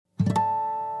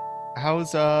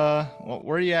How's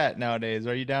where are you at nowadays?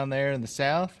 Are you down there in the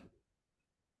south?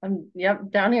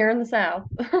 Yep, down here in the South.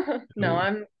 No,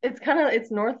 Cool.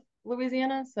 it's North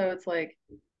Louisiana, so it's like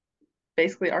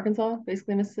basically Arkansas,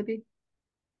 basically Mississippi.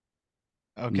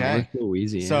 Okay. North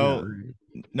Louisiana. All So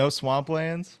right. no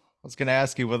swamplands? I was gonna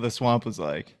ask you what the swamp was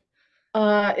like.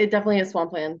 It definitely is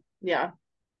swampland. Yeah.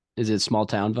 Is it small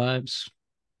town vibes?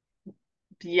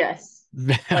 Yes.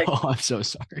 Like Oh, I'm so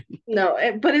sorry. no,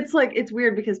 but it's like it's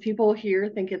weird because people here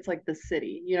think it's like the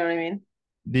city. You know what I mean?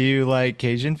 Do you like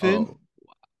Cajun food?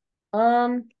 Oh,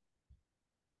 Um,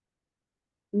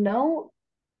 no,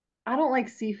 I don't like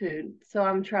seafood, so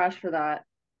I'm trash for that.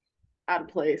 Out of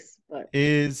place, but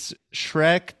Is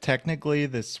Shrek technically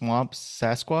the swamp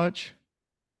Sasquatch?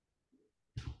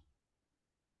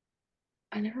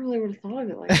 I never really would have thought of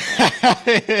it like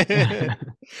that. The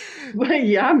But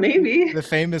yeah, maybe.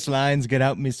 famous lines, "Get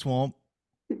out me swamp."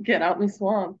 Get out me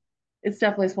swamp. It's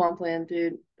definitely swampland,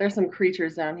 dude. There's some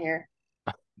creatures down here.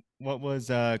 What was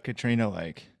Katrina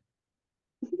like?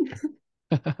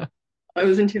 It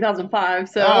was in 2005,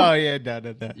 so Oh yeah, no,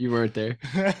 no, no. you weren't there.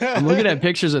 I'm looking at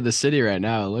pictures of the city right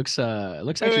now. It looks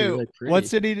actually Wait, really what pretty.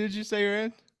 city did you say you're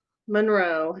in?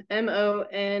 Monroe, Monroe.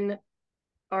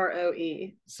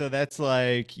 So that's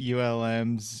like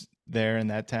ULM's there in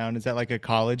that town. Is that like a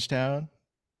college town?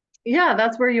 Yeah,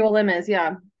 that's where ULM is.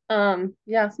 Yeah.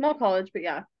 Yeah, small college, but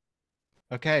yeah.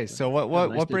 Okay, so Got a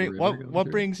nice big river going what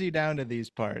through. brings you down to these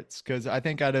parts? Because I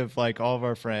think out of like all of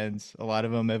our friends, a lot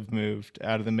of them have moved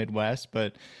out of the Midwest,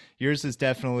 but yours is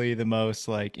definitely the most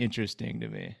like interesting to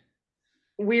me.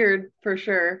 Weird for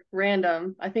sure.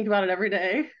 Random. I think about it every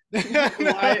day.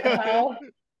 Why, how?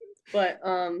 But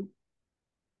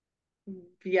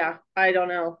yeah, I don't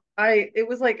know. It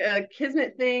was like a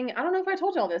kismet thing. I don't know if I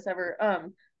told y'all this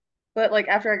ever. But like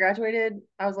after I graduated,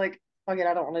 I was like, fuck it,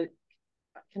 I don't want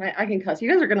to. I can cuss.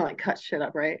 You guys are gonna like cut shit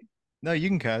up, right? No, you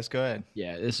can cuss. Go ahead.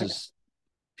 Yeah, this Okay. is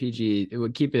PG. It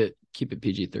would keep it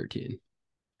PG-13.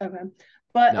 Okay.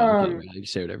 But No, I'm kidding. Man. You can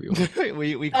say whatever you want.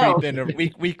 We oh creep into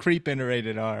we creep into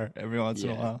rated R every once in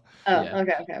a Yeah, while. yeah.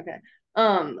 okay.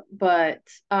 But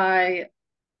I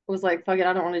was like, fuck it,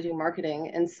 I don't want to do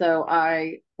marketing. And so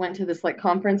I went to this like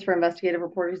conference for investigative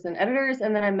reporters and editors,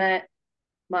 and then I met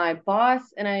my boss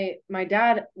and my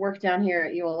dad worked down here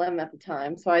at ULM at the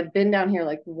time. So I'd been down here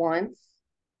like once,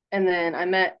 and then I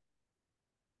met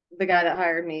the guy that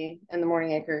hired me in the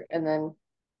Morning Acre, and then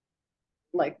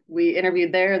like we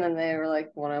interviewed there, and then they were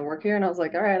like, "Want to work here?" And I was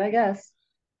like, "All right, I guess,"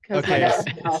 because my Okay,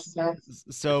 dad's house. So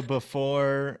so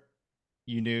before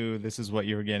you knew this is what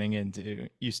you were getting into,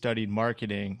 you studied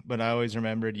marketing, but I always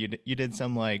remembered you did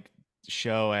some like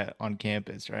show at on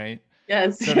campus, right?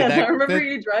 yes, So did yes, I that remember that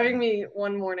you driving me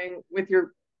one morning with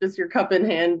your just your cup in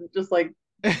hand, just like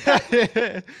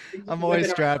pat, just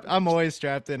whipping around. I'm always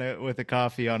strapped in it with a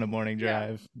coffee on a morning Yeah,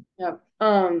 drive. yeah.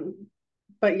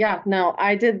 But yeah, no,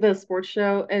 I did the sports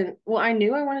show, and well, I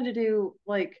knew I wanted to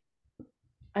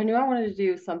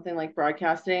do something like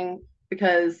broadcasting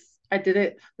because I did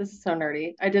it. This is so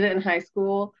nerdy. I did it in high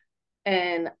school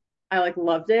and I like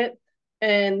loved it.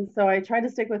 And so I tried to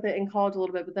stick with it in college a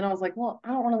little bit, but then I was like, well, I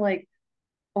don't want to like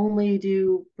only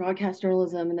do broadcast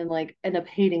journalism and then like end up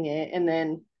hating it. And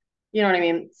then, you know what I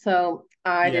mean? So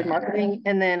I did Yeah. marketing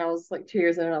and then I was like 2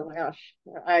 years in and I was like, gosh,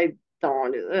 I don't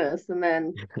want to do this. And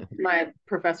then my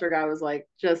professor guy was like,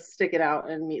 just stick it out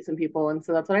and meet some people. And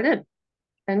so that's what I did.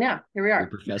 And yeah, here we Your are.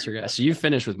 professor guy. So you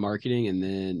finished with marketing, and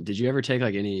then did you ever take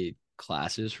like any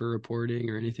classes for reporting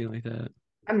or anything like that?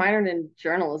 I minored in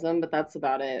journalism, but that's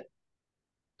about it.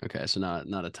 Okay, so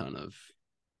not a ton of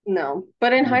No,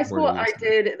 but in high school, reporting and I stuff.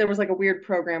 did. There was like a weird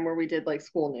program where we did like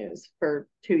school news for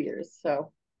 2 years.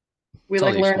 So we It's all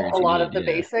like the learned a experience you lot need. of the Yeah.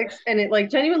 basics, and it like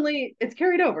genuinely, it's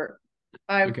carried over.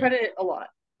 I Okay. credit it a lot,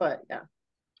 but yeah.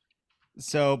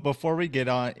 So before we get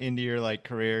on into your like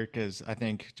career, because I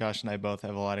think Josh and I both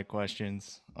have a lot of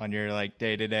questions on your like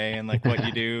day to day and like what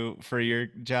you do for your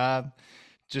job,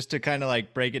 just to kind of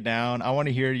like break it down, I want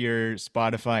to hear your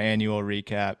Spotify annual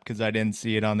recap because I didn't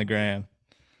see it on the gram.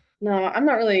 No, I'm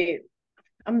not really.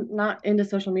 I'm not into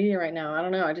social media right now. I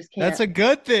don't know. I just That's can't. a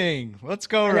good thing. Let's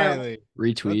go, I know. Riley.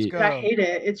 Let's Retweet. I go. hate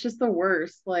it. It's just the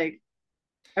worst. Like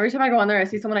every time I go on there, I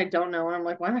see someone I don't know, and I'm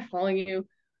like, why am I following you?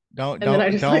 And then I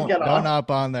just like get Don't off.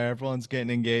 hop on there. Everyone's getting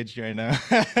engaged right now.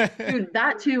 Dude,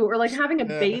 that too, or like having a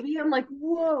Yeah, baby. I'm like,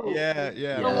 whoa, yeah. the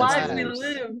Yeah, that's the lives we Relax. worst.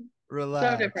 live. So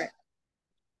Relax. different.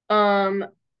 Um,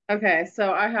 okay,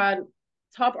 so I had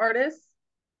top artists.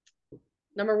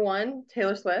 Number one,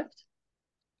 Taylor Swift.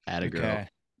 At a girl. Okay.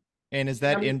 And is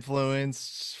that Number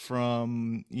influence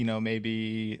from,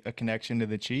 maybe a connection to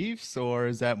the Chiefs, or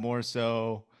is that more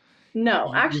so no,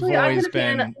 you've actually, I've been always a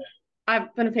fan. been?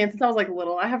 I've been a fan since I was like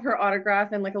little. I have her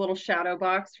autograph in like a little shadow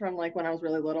box from like when I was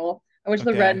really little. I went to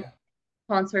the Okay. Red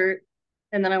concert,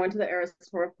 and then I went to the Eras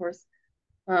tour, of course.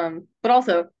 But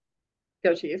also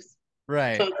go Chiefs. So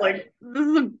Right. it's like this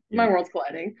is my Yep. world's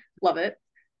colliding. Love it.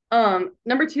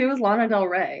 Number two is Lana Del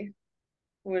Rey,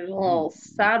 which is a Ooh, little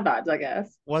sad vibes, I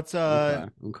guess. What's okay.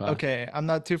 Okay. okay, I'm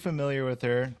not too familiar with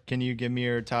her. Can you give me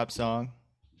your top song?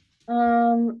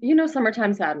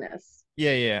 Summertime Sadness.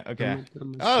 Yeah, yeah, okay.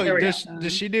 Summertime Oh, There we go.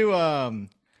 does she do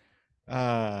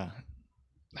uh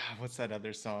what's that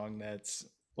other song that's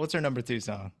what's her number 2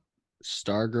 song?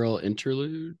 Stargirl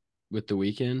interlude with the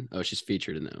weekend. Oh, she's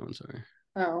featured in that one. Sorry.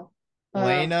 Oh, um,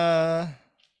 Lena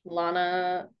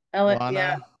Lana, Ella, Lana.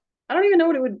 yeah. I don't even know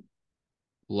what it would.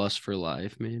 Lust for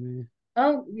Life, maybe.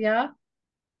 Oh, yeah.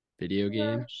 Video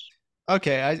game.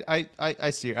 Okay, I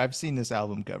see. I've seen this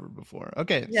album cover before.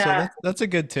 Okay, so Yeah, that's a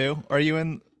good 2. Are you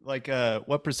in like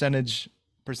what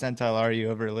percentile are you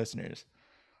over listeners?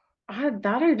 I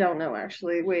don't know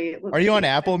actually. Wait, Are let's you on see.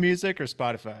 Apple Music or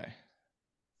Spotify?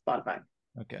 Spotify.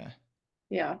 Okay.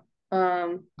 Yeah.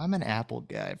 Um, I'm an Apple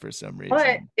guy for some but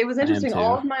reason. it was I am interesting.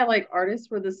 All too. of my like artists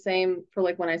were the same for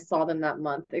like when I saw them that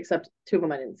month, except two of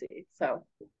them I didn't see. So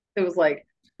it was like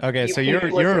Okay, you so when you're you're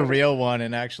you're a listening. real one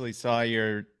and actually saw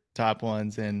your top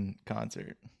ones in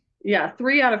concert. Yeah,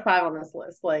 3 out of 5 on this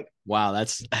list. Like, Wow,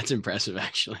 that's impressive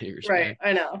actually. right, Respect.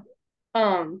 I know.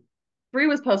 Um, 3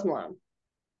 was Post Malone.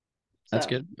 That's So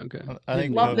good. Okay. I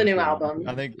think Didn't love the know new too long album.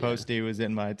 I ago. think Yeah. Posty was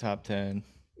in my top 10.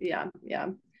 Yeah, yeah.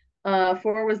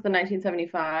 4 was the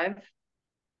 1975.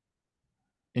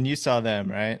 And you saw them,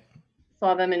 right?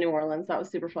 Saw them in New Orleans. That was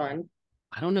super fun.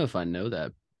 I don't know if I know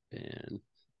that band.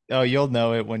 Oh, you'll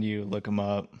know it when you look them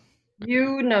up. Okay.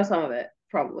 You know some of it,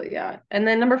 probably, yeah. And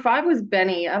then number 5 was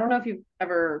Benny. I don't know if you've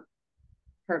ever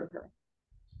heard of her.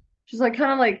 She's like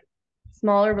kind of like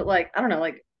smaller, but like I don't know,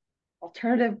 like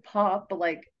alternative pop, but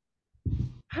like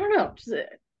I don't know. Just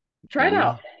try it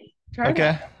out. Benny. Try it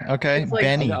Okay. out. Okay. It's like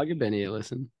I'll Benny. give Benny a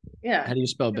listen. yeah, How do you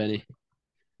spell Benny?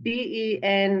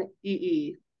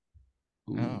 Benee.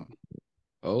 Ooh.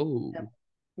 Oh. Yeah, Oh,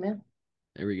 yeah.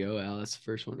 there we go, Al. That's the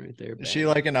first one right there. Is she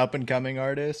Benny. like an up and coming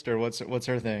artist or what's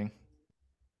her thing?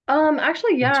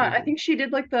 Actually, yeah, I Interlude. think she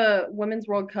did like the Women's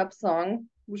World Cup song,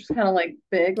 which is kind of like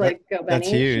big, That like Go that's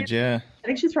Benny. huge, yeah. I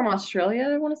think she's from Australia,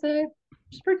 I want to say.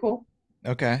 She's pretty cool.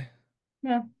 Okay.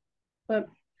 Yeah, but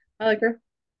I like her.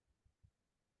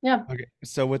 Yeah, Okay.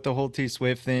 So with the whole T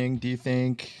Swift thing, do you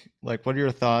think like what are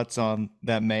your thoughts on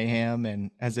that mayhem and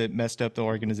has it messed up the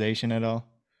organization at all?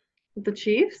 the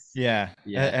Chiefs. Yeah.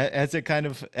 Yeah. Has it kind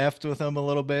of effed with them a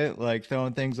little bit, like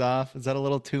throwing things off? Is that a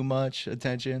little too much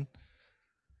attention?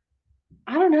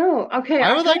 I don't know. Okay,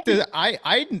 I I would kind like of to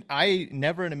I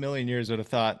never in a million years would have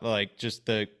thought like just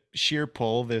the sheer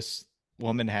pull this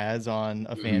woman has on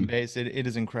a fan Mhm. base. It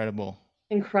is incredible.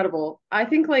 incredible. I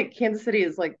think like Kansas City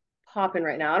is like popping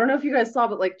right now. I don't know if you guys saw,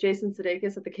 but like Jason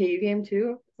Sudeikis at the KU game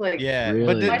too. It's like Yeah,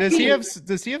 but Really? my team.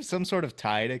 does he have some sort of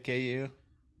tie to KU?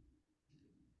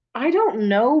 I don't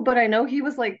know, but I know he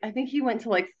was like I think he went to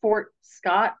like Fort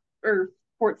Scott or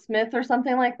Fort Smith or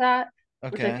something like that,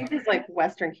 which I Okay, think is like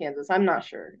Western Kansas. I'm not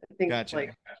sure. I think like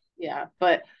gotcha. yeah,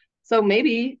 but so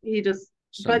maybe he just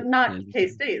Some but not Kansas K City.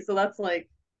 State. So that's like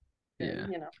good,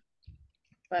 Yeah.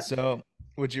 But So,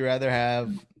 would you rather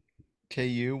have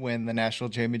KU win the national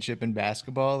championship in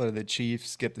basketball or the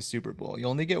Chiefs get the Super Bowl? You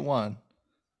only get one.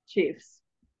 Chiefs.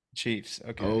 Chiefs.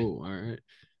 Okay, Oh, all right.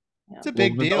 Yeah. it's a Well,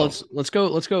 big but deal.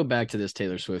 let's go back to this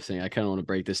Taylor Swift thing. I kind of want to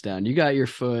break this down. You got your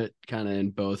foot kind of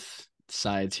in both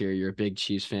sides here. You're a big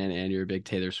Chiefs fan and you're a big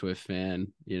Taylor Swift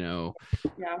fan. Yeah.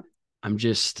 I'm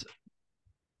just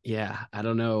yeah, I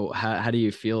don't know. How do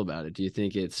you feel about it? Do you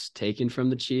think it's taken from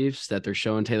the Chiefs that they're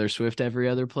showing Taylor Swift every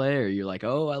other play, or you're like,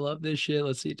 oh, I love this shit.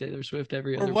 Let's see Taylor Swift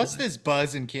every Or other what's play. this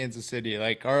buzz in Kansas City?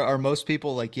 Like, are most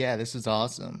people like, yeah, this is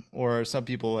awesome? Or are some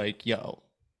people like, yo,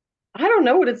 I don't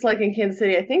know what it's like in Kansas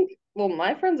City. I think well,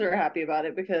 my friends are happy about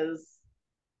it because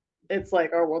it's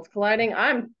like our worlds colliding.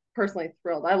 I'm personally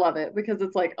thrilled. I love it because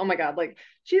it's like, oh my God, like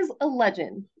she's a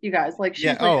legend, you guys. Like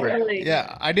yeah, she's like oh, Right, literally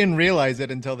yeah, I didn't realize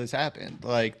it until this happened.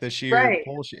 Like the sheer right,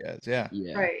 pull she has. Yeah.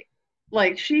 yeah, right.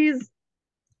 Like she's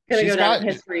gonna She's go down in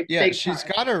got history yeah, big she's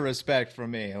time. got her respect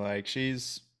from me. Like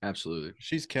absolutely.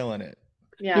 she's killing it.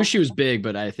 Knew Yeah, she was big,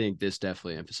 but I think this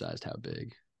definitely emphasized how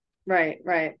big. right,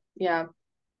 right. Yeah.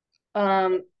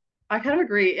 Um, I kind of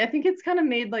agree. I think it's kind of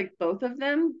made like both of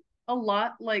them a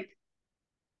lot like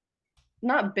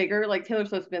not bigger, like Taylor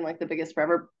Swift's been like the biggest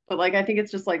forever, but like I think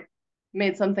it's just like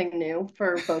made something new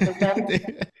for both of them,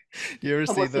 you ever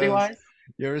see publicity those wise.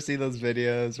 you ever see those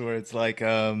videos where it's like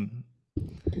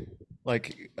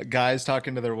guys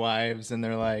talking to their wives and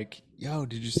they're like, yo,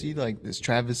 did you see like this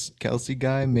Travis Kelsey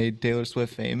guy made Taylor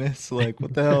Swift famous? Like,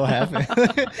 what the hell happened?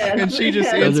 Yes, And she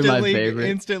just yes, Those are my favorite.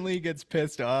 instantly gets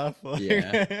pissed off. Like,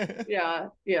 Yeah. yeah,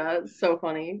 yeah. It's so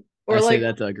funny. I Or say like,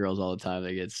 that to girls all the time.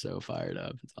 They get so fired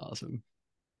up. It's awesome.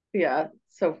 yeah,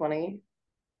 so funny.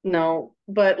 No,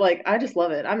 but like, I just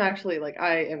love it. I'm actually like,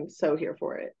 I am so here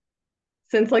for it.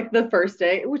 Since like the first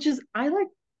day, which is I like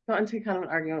got into kind of an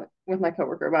argument with my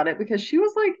coworker about it because she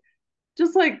was like,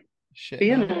 just like shitting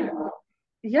being, on her.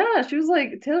 yeah, she was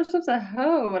like, Taylor Swift's a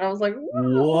hoe, and I was like, whoa,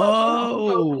 whoa,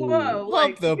 whoa, whoa, Whoa. whoa, Pump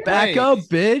like, the Back up, brakes.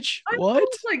 bitch. I What?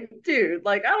 was like, dude,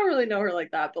 like, I don't really know her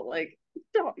like that, but like,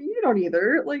 you don't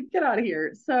either. Like, get out of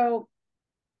here. So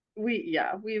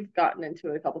yeah, we've gotten into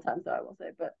it a couple times, though I will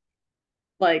say, but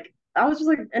like, I was just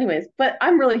like, anyways, but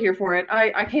I'm really here for it.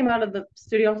 I came out of the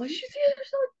studio, I was like, she's at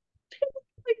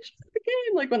the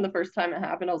game. Like when the first time it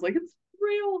happened, I was like, it's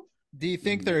real. Do you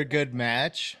think Mhm. they're a good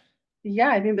match? Yeah,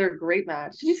 I think they're a great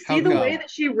match. Did you see How the way come? that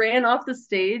she ran off the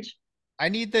stage? I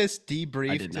need this I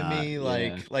debrief did to not. me,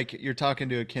 Yeah. like you're talking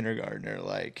to a kindergartner.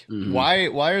 Like, Hmm. why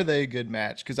are they a good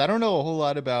match? Because I don't know a whole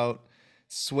lot about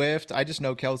Swift. I just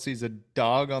know Kelsey's a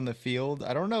dog on the field.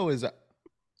 I don't know his, out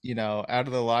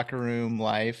of the locker room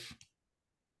life.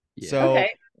 Yeah. So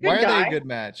Okay, why good are they a guy, good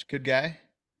match? Good guy.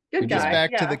 good Good Gives guy. guy.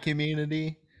 back to the Yeah,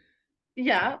 community.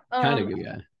 yeah. Kind of good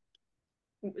guy.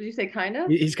 Did you say kind of?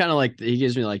 He's kind of like, he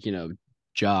gives me like,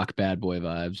 jock bad boy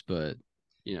vibes, but,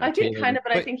 I think Taylor. kind of,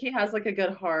 but I But think he has like a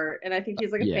good heart, and I think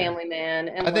he's like a Yeah. family man,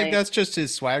 I and think like that's just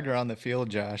his swagger on the field,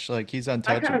 Josh. Like he's I kind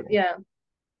of, untouchable. yeah,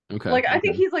 Okay. like I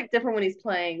think Okay. he's like different when he's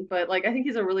playing, but like I think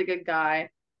he's a really good guy.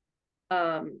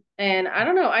 And I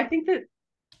don't know, I think that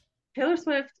Taylor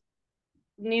Swift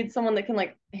needs someone that can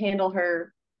like handle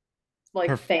her like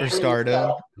Her fame and stardom.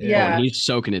 stuff. Oh, and Yeah. Yeah. he's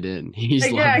soaking it in. He's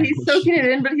Yeah, loving he's this soaking it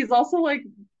shit. in, but he's also like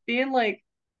being like,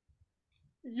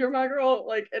 you're my girl,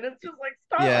 like, and it's just like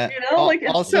stop, Yeah. like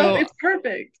Also, it's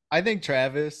perfect. I think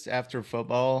Travis, after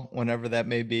football, whenever that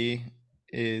may be,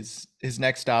 is his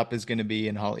next stop is going to be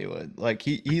in Hollywood. Like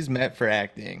he's meant for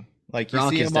acting. Like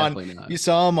Gronk is definitely not. you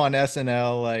saw him on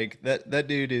SNL. Like that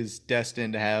dude is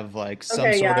destined to have like some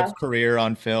Okay, sort yeah. of career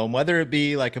on film, whether it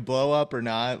be like a blow up or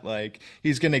not. Like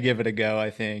he's going to give it a go, I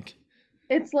think.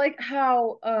 It's like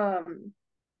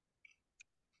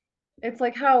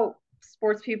how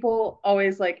sports people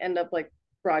always like end up like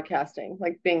broadcasting,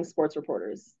 like being sports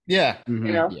reporters, Yeah. you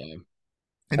know? Yeah.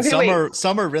 And Okay, wait.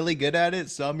 some are really good at it.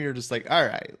 Some you're just like, all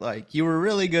right, like you were a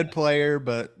really good player,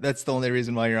 but that's the only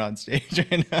reason why you're on stage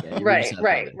right Yeah. now. You were just Right,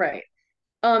 right, athletic. right.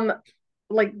 Um,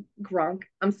 like Gronk,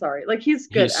 I'm sorry. Like he's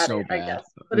good He's at it, so I bad. guess.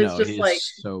 But it's No, just he's like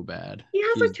so bad. he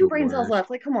has like He's two the brain cells worst. left.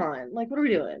 Like, come on. Like, what are we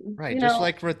doing? Right, You just know?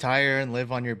 like retire and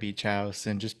live on your beach house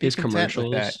and just be His content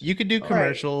with that. commercials. You could do Oh, Right.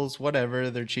 commercials, whatever,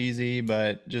 they're cheesy,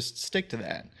 but just stick to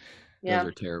that. those Yeah.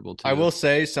 are terrible I too. will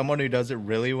say someone who does it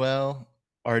really well,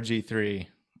 RG3.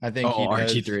 I think he Oh,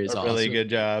 does RG3 a is really awesome. good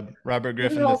job. Robert Who the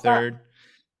Griffin hell is that?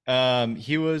 III.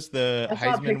 He was the I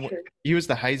saw a picture.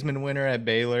 Heisman winner at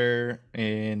Baylor,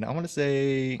 and I want to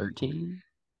say 13,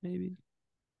 maybe.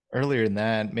 earlier than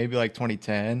that, maybe like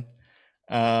 2010.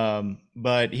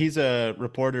 But he's a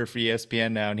reporter for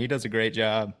ESPN now, and he does a great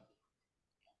job.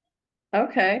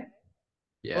 Okay. Well,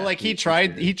 Yeah, like he's he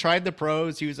good. tried the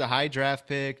pros. He was a high draft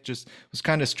pick, just was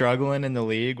kind of struggling in the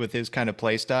league with his kind of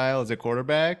play style as a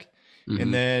quarterback. And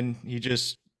Hmm. then he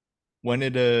just went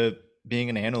into being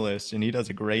an analyst, and he does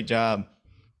a great job.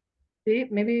 See,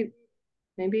 maybe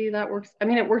that works. I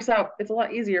mean, it works out. It's a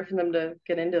lot easier for them to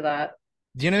get into that.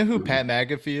 Do you know who Hmm. Pat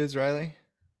McAfee is, Riley?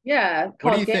 Yeah,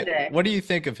 What do you college game think? day. What do you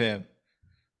think of him?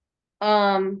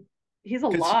 Um, he's a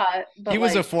Because lot, he but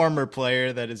was a like, former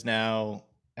player that is now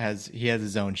has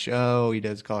his own show. He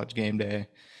does college game day.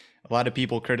 A lot of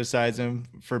people criticize him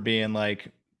for being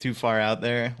like too far out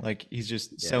there. Like he's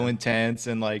just so Yeah. intense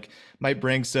and like might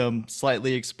bring some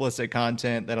slightly explicit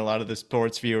content that a lot of the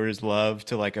sports viewers love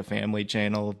to like a family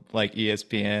channel like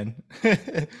ESPN. I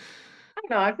don't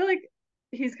know. I feel like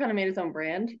he's kind of made his own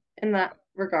brand in that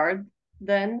regard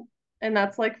then, and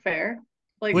that's like fair.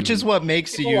 Like Which is Hmm. what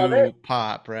makes people love it. you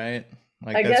pop, right?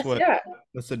 Like I guess, yeah.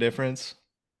 that's the difference.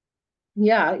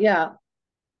 Yeah, yeah.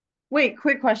 Wait,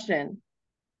 quick question.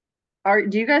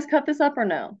 Do you guys cut this up or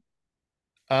no?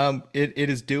 It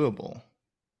is doable.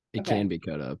 It Okay. can be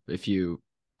cut up if you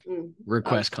I was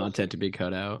request just content to be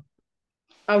cut out.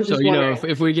 So, just wondering.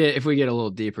 if we get a little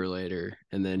deeper later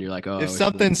and then you're like, oh, If I wish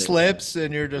we didn't something say that. slips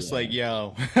and you're just Yeah. like,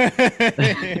 yo.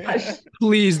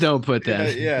 Please don't put Yeah,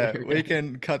 that in yeah, there. we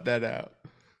can cut that out.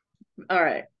 All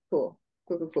right, cool.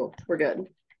 Cool, cool, cool. We're good.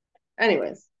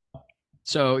 Anyways,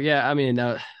 So yeah, I mean,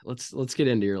 let's get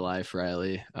into your life,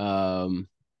 Riley.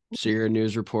 So you're a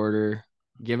news reporter.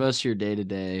 Give us your day to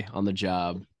day on the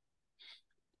job.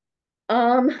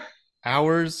 Um,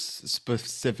 Hours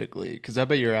specifically, because I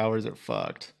bet your hours are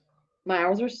fucked. my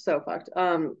hours are so fucked.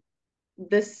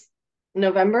 This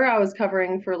November I was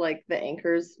covering for like the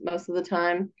anchors most of the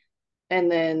time,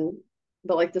 and then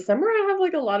but like December I have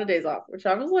like a lot of days off, which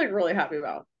I was like really happy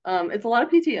about. It's a lot of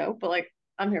PTO, but like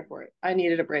I'm here for it. I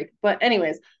needed a break. But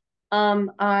anyways,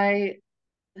 I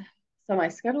so my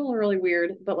schedule is really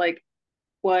weird, but like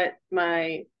what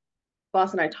my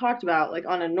boss and I talked about, like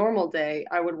on a normal day,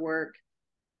 I would work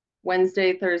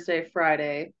Wednesday, Thursday,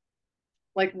 Friday.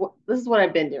 Like this is what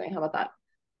I've been doing. How about that?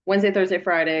 Wednesday, Thursday,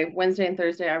 Friday. Wednesday and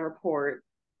Thursday I report.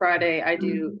 Friday I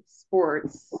do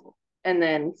sports, and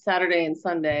then Saturday and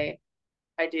Sunday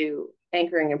I do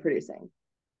anchoring and producing.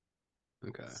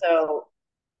 Okay. So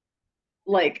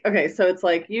like okay, so it's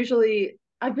like usually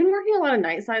I've been working a lot of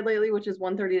night side lately, which is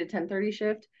 1:30 to 10:30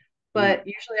 shift, Ooh, but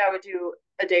usually I would do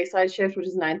a day side shift, which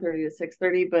is 9:30 to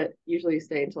 6:30, but usually you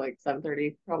stay until like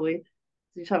 7:30 probably.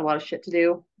 So you just have a lot of shit to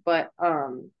do. But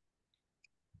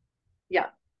yeah.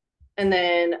 And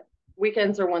then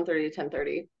weekends are 1:30 to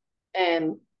 10:30.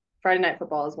 And Friday night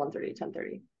football is 1:30 to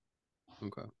 10:30.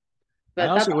 okay. I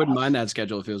But that's also wouldn't mind that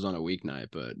schedule if it was on a weeknight,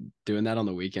 but doing that on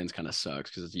the weekends kind of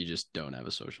sucks because you just don't have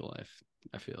a social life.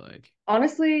 I feel like.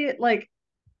 honestly like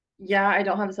yeah, I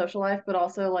don't have a social life, but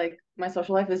also like my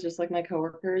social life is just like my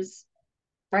coworkers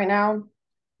right now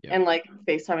Yep. and like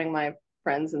FaceTiming my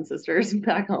friends and sisters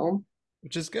back home.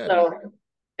 Which is good. So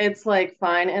it's like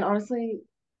fine. And honestly,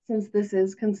 since this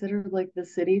is considered like the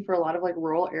city for a lot of like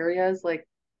rural areas, like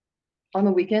on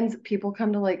the weekends, people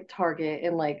come to like Target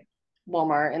and like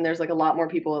Walmart, and there's like a lot more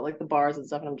people at like the bars and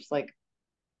stuff. And I'm just like,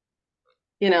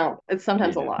 it's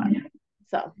sometimes a Yeah. lot.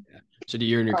 So, Yeah. So do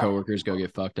you and your um, coworkers go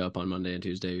get fucked up on Monday and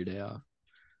Tuesday, your day off?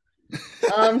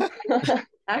 um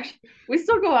actually, we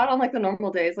still go out on like the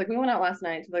normal days. Like we went out last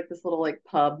night to like this little like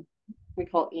pub we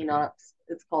call Enox.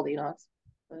 It's called Enox.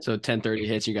 But So 10:30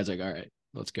 hits, you guys are like, all right,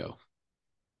 let's go.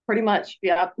 pretty much,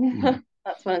 yeah. Mhm.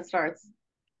 That's when it starts.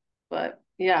 But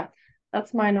yeah,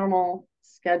 that's my normal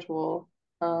schedule.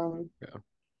 Um, Yeah.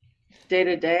 Day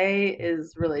to day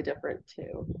is really different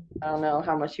too. I don't know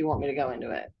how much you want me to go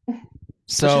into it.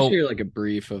 Let's just So hear like a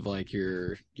brief of like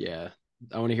your yeah.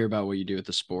 I want to hear about what you do with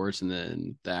the sports and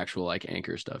then the actual like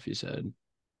anchor stuff you said.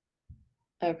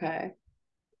 Okay.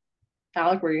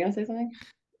 Alec, were you gonna say something?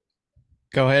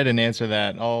 go ahead and answer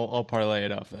that. I'll parlay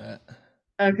it off that.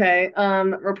 Okay.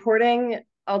 Reporting,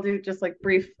 I'll do just like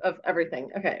brief of everything.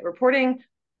 Okay. Reporting,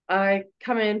 I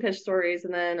come in, pitch stories,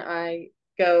 and then I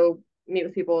go meet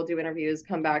with people, do interviews,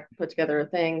 come back, put together a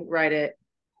thing, write it,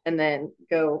 and then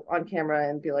go on camera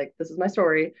and be like, this is my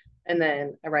story. And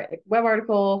then I write a web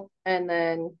article, and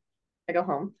then I go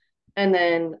home. And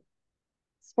then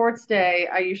sports day,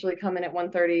 I usually come in at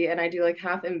 1:30 and I do like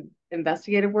half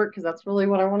investigative work because that's really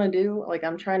what I want to do. Like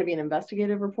I'm trying to be an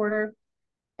investigative reporter.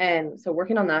 And so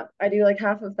working on that, I do like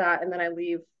half of that and then I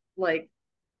leave like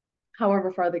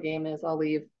however far the game is, I'll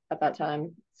leave at that time.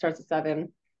 It starts at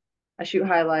 7. I shoot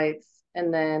highlights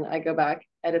and then I go back,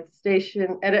 edit at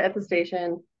the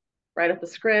station, write up the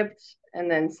script, and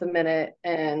then submit it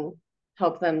and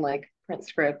help them like print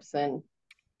scripts and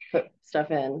put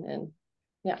stuff in and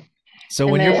yeah. So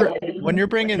And when then you're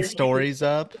bringing stories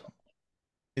up,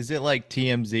 is it like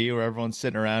TMZ where everyone's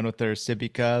sitting around with their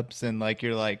sippy cups and like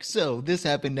you're like, so this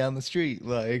happened down the street,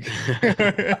 like,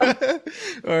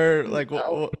 or like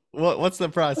no. what's the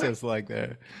process like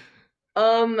there?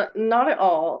 Not at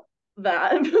all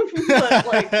that, but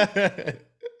like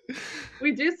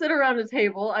we do sit around a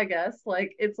table, I guess.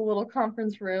 Like it's a little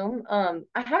conference room.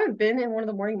 I haven't been in one of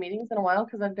the morning meetings in a while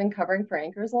because I've been covering for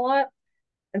anchors a lot.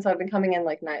 And so I've been coming in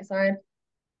like night side.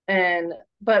 And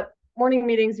but morning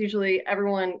meetings usually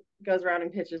everyone goes around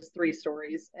and pitches 3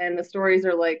 stories. And the stories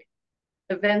are like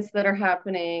events that are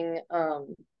happening,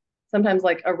 sometimes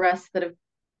like arrests that have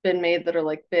been made that are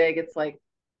like big. It's like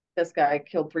this guy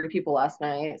killed 3 people last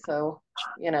night. So,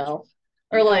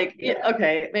 or Yeah. like, yeah,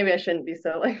 okay, maybe I shouldn't be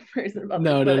so like brazen about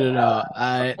this, No, no, but no, no.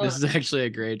 I uh, this is actually a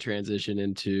great transition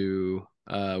into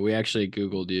we actually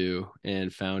Googled you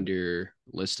and found your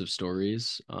list of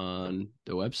stories on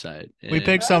the website. We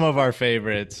picked And some of our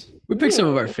favorites. we picked some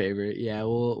of our ooh, favorite. Yeah,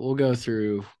 we'll go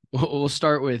through. We'll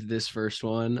start with this first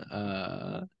one.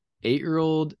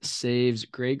 8-year-old saves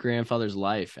great grandfather's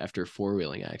life after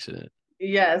four-wheeling accident.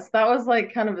 yes, that was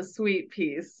like kind of a sweet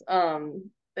piece. How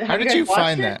Have you did guys you watched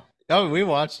find it? that? Oh, we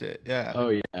watched it. Yeah. Oh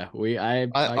yeah, we I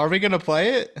Are we gonna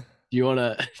play it? Do you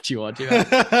wanna? Do you want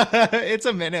to? It's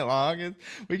a minute long.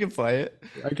 We can play it.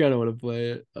 I kind of want to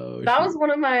play it. Oh That was shoot.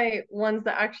 one of my ones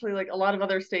that actually like a lot of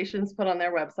other stations put on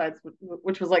their websites,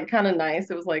 which was like kind of nice.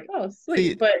 It was like, oh, sweet,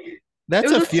 See, but it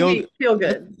that's was a a sweet feel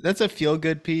good. that's a feel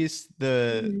good piece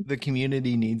Mhm. the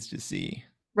community needs to see.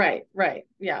 Right, right,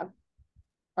 yeah.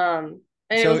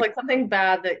 And it was So like something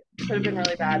bad that could have been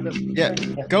really bad, but yeah,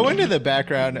 went good. go into the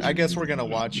background. I guess we're gonna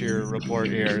watch your report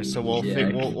here, so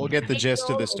Yeah. we'll get the gist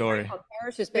of the Eight-year-old story. Grandpa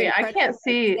Parrish has Wait, been I credited can't with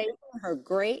see. saving her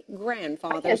great I can't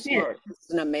grandfather's see life. it. It's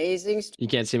an amazing story. You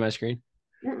can't see my screen.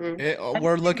 I just see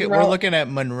We're Monroe. looking at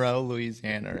Monroe,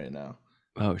 Louisiana right now,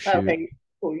 Oh Oh, shoot. okay,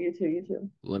 cool. You too. You too.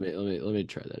 Let me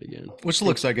try that again. which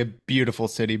looks like a beautiful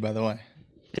city, by the way.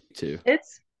 Too.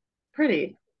 It's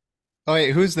pretty. Oh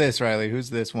wait, who's this, Riley? Who's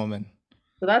this woman?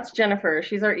 So that's Jennifer.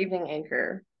 She's our evening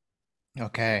anchor.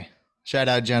 Okay, shout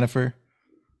out Jennifer.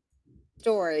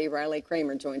 Riley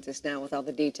Kramer joins us now with all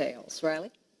the details.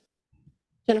 Riley?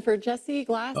 Jennifer, Jesse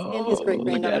Glass and his Oh, great look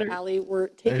at granddaughter her. Allie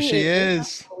were There taking she a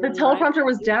is, The teleprompter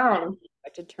was down.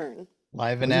 unexpected turn.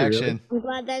 live in Was it really? action. I'm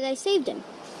glad that I saved him.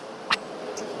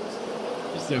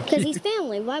 She's so Because he's cute.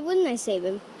 family. Why wouldn't I save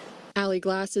him? Allie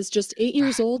Glass is just 8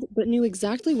 years old, but knew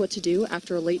exactly what to do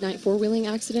after a late night four-wheeling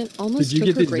accident Did almost you took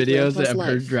get her these great videos grandpa's of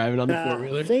her life. driving on the I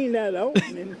four-wheeler? seen that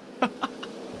opening.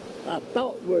 I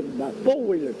thought it was my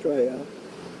four-wheeler trail.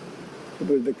 It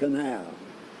was the canal.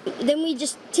 Then we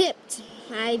just tipped.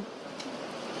 I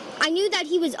knew that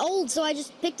he was old, so I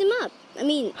just picked him up. I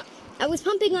mean, I was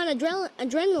pumping on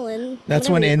adrenaline. That's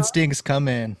whatever when you call it, instincts come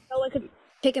in. so I could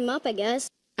pick him up, I guess.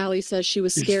 Allie says she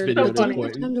was This scared video but So didn't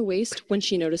funny. have time to waste when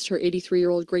she noticed her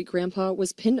 83-year-old great-grandpa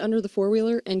was pinned under the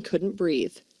four-wheeler and couldn't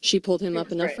breathe. She pulled him She up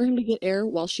was enough great. for him to get air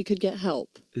while she could get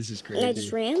help. This is And I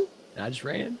just crazy. ran. I just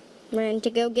ran. Ran to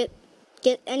go get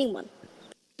anyone.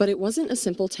 But it wasn't a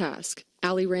simple task.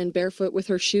 Allie ran barefoot with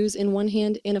her shoes in one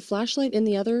hand and a flashlight in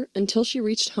the other until she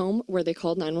reached home where they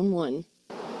called 911.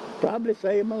 Probably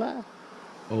saved my life.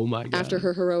 Oh my god. After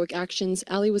her heroic actions,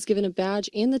 Allie was given a badge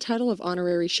and the title of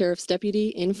honorary sheriff's deputy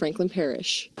in Franklin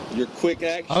Parish. Your quick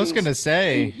actions. I was gonna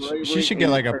say and bravery she should and get your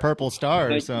like a courage. purple star or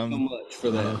Thank you so something. much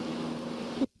for that.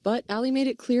 But Allie made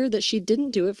it clear that she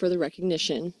didn't do it for the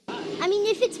recognition. I mean,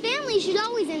 if it's family, you should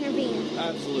always intervene.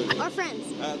 Absolutely. Or friends.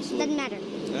 Absolutely. Doesn't matter.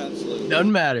 Absolutely.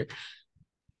 Doesn't matter.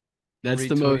 That's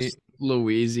the Retweet. most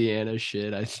Louisiana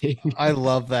shit, I think. I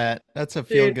love that. That's a Dude.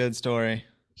 feel good story.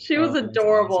 She was Oh, that's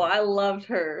adorable. awesome. I loved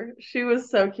her. She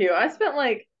was so cute. I spent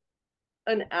like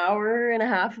an hour and a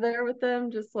half there with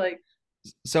them, just like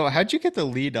So how'd you get the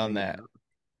lead on that?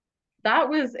 that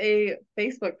was a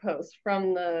Facebook post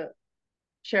from the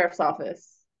sheriff's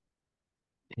office.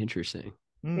 Interesting.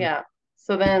 Hmm. Yeah.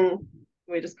 So then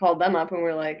we just called them up and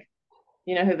we're like,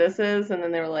 you know who this is? And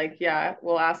then they were like, yeah,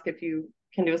 we'll ask if you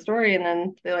can do a story. And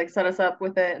then they like set us up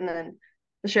with it. And then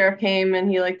the sheriff came and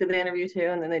he like did the interview too.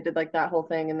 And then they did like that whole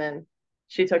thing. And then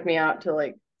she took me out to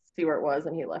like see where it was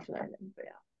and he left and everything. But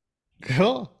yeah,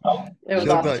 Cool. it was She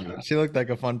looked awesome. like she looked like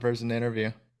a fun person to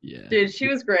interview. Yeah. Dude, she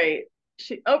was great.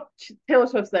 Taylor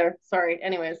Swift's there. Sorry.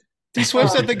 Anyways, T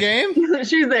Swift's at the game?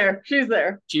 she's there. She's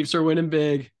there. Chiefs are winning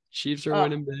big. Chiefs are Oh.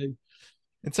 winning big.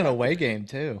 It's an away game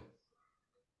too.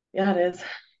 Yeah, it is.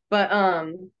 But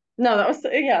no, that was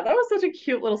such a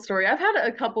cute little story. I've had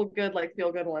a couple good like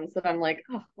feel good ones that I'm like,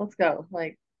 oh, let's go.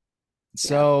 Like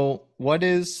So, what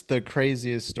is the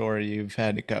craziest story you've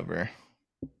had to cover?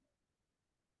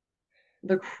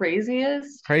 the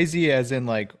craziest. Crazy as in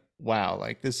like, wow,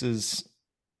 like this is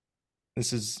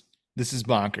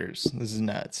bonkers. This is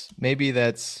nuts. Maybe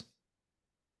that's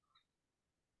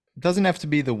it doesn't have to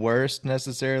be the worst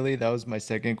necessarily. That was my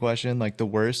second question. Like the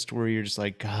worst where you're just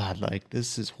like, God, like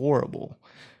this is horrible.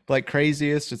 But like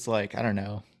craziest, it's like, I don't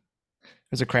know.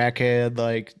 There's a crackhead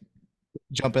like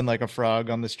jumping like a frog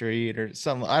on the street or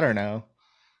something. I don't know.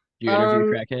 You interview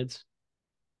Um, crackheads?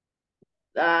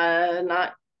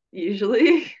 Not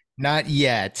usually. Not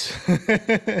yet.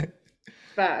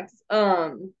 Facts.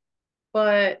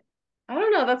 But I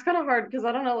don't know. That's kind of hard because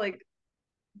I don't know like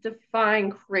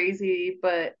define crazy,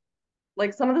 but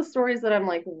like some of the stories that I'm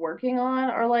like working on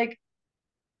are like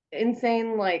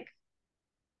insane, like,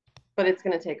 but it's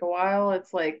gonna take a while.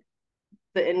 It's like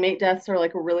the inmate deaths are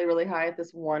like really, really high at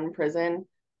this one prison,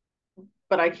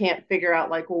 but I can't figure out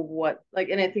like what like,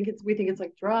 and we think it's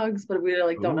like drugs, but we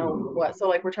like don't know Ooh. what. So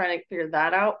like we're trying to figure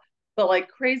that out. But like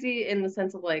crazy in the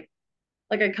sense of like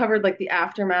I covered like the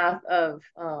aftermath of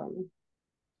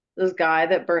this guy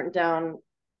that burnt down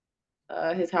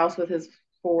his house with his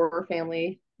 4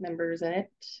 family members in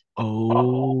it,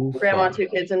 Oh, grandma, fuck. 2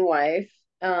 kids, and wife.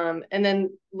 And then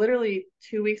literally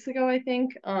 2 weeks ago, I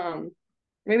think,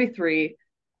 maybe 3,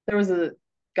 there was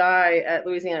guy at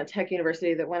Louisiana Tech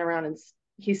University that went around and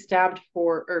he stabbed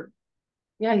four, or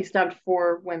yeah, he stabbed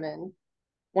four women.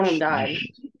 One of them died.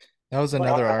 That was Like,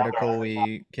 another article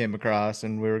we came across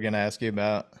and we were going to ask you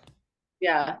about.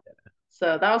 yeah.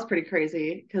 So that was pretty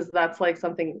crazy because that's like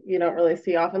something you don't really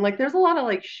see often. Like there's a lot of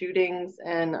like shootings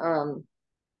and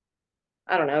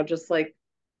I don't know, just like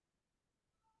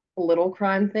little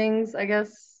crime things, I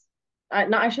guess.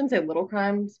 I shouldn't say little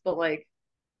crimes, but like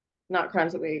not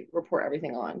crimes that we report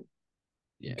everything on.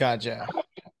 Yeah. Gotcha.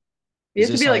 You Is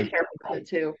have to this be like like careful with it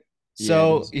too. yeah,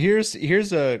 So here's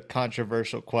a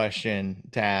controversial question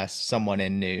to ask someone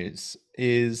in news.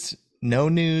 Is no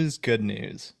news good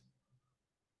news?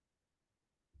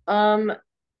 Um,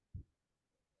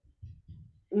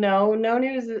 no, no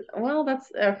news. Well,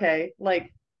 that's okay.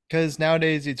 Like, Because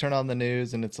nowadays you turn on the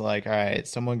news and it's like, all right,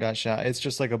 someone got shot. It's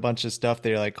just like a bunch of stuff that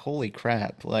you're like, holy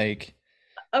crap. Like,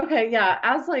 okay, yeah,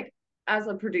 as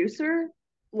a producer,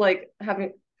 like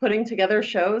having putting together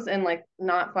shows and like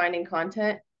not finding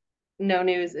content, no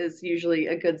news is usually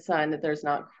a good sign that there's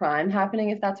not crime happening,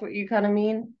 if that's what you kind of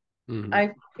mean. mhm.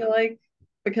 I feel like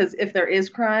because if there is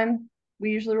crime,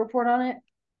 we usually report on it,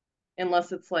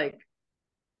 unless it's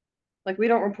like we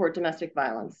don't report domestic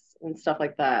violence and stuff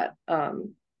like that,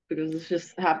 because it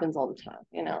just happens all the time,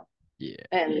 you know. Yeah.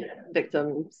 And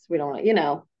victims, we don't, you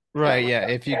know, stuff right, like yeah.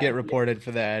 that. If you get reported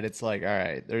for that, it's like, all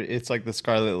right, it's like the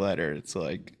Scarlet Letter. It's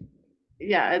like,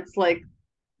 Yeah, it's like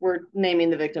we're naming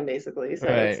the victim basically, so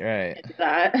right, it's right.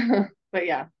 that. But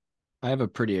yeah. I have a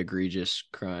pretty egregious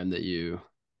crime that you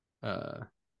uh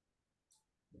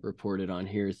reported on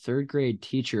here. Third grade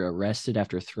teacher arrested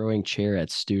after throwing chair at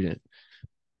student.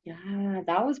 Yeah,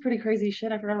 that was pretty crazy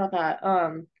shit. I forgot about that.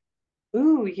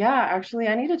 Ooh, yeah, actually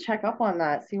I need to check up on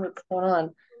that, see what's going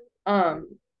on.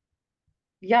 Um,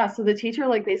 yeah, so the teacher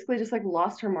like basically just like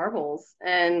lost her marbles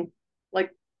and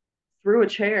like threw a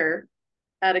chair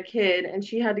at a kid and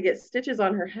she had to get stitches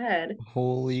on her head.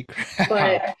 Holy crap.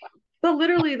 But but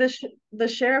literally the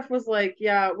sheriff was like,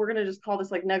 yeah, we're gonna just call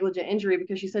this like negligent injury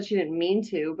because she said she didn't mean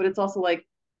to. But it's also like,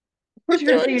 of course you're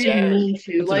gonna say you didn't mean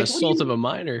to. That's an Like, what do assault you of a mean?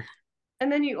 minor.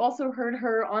 And then you also heard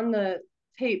her on the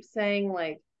tape saying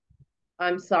like,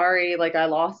 I'm sorry, like I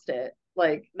lost it.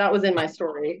 Like that was in my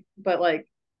story. But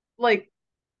like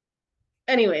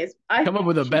anyways, Come up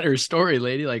with a better story,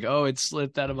 lady. Like, oh, it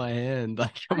slipped out of my hand.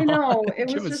 Like, I come on, know it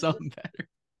give was us just something better.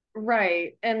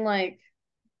 right. And like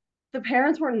the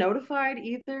parents weren't notified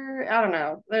either. I don't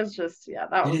know. There's just yeah,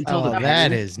 that They was didn't tell the Oh, that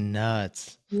that parents. is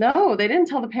nuts. no, they didn't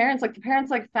tell the parents. Like the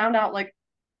parents like found out like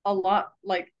a lot,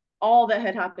 like all that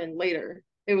had happened later.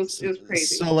 It So, was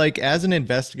crazy. so like as an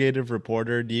investigative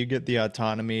reporter, do you get the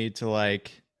autonomy to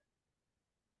like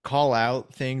call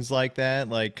out things like that,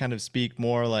 like kind of speak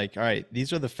more like, all right,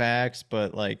 these are the facts,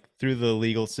 but like through the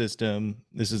legal system,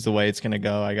 this is the way it's going to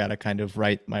go. I got to kind of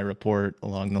write my report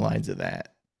along the lines of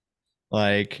that.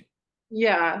 Like,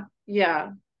 Yeah,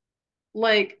 yeah.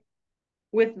 Like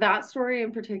with that story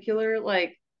in particular,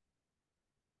 like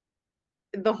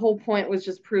the whole point was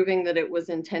just proving that it was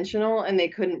intentional and they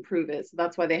couldn't prove it. So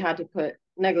that's why they had to put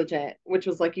negligent, which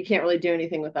was like you can't really do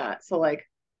anything with that. So like,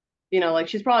 you know, like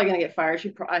she's probably gonna get fired.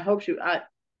 I hope I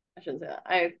shouldn't say that.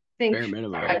 I think Bare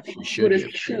minimum. I think She she would should have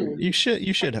get fired. soon. you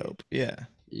should hope. Yeah.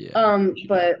 Yeah.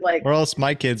 But like Or else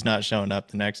my kid's not showing up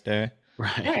the next day.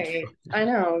 Right. right, I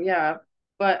know, yeah.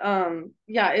 But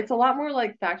yeah, it's a lot more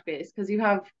like fact based because you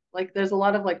have like there's a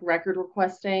lot of like record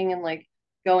requesting and like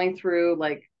going through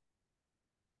like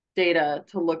data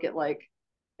to look at like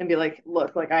and be like,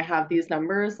 look, like I have these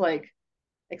numbers, like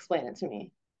explain it to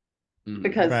me. Mhm.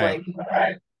 Because Right.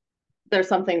 like there's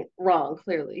something wrong,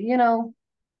 clearly, you know?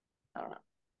 I don't know.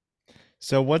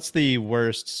 So what's the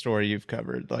worst story you've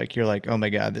covered? Like you're like, "Oh my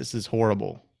god, this is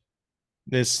horrible.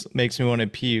 This makes me want to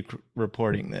puke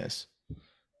reporting this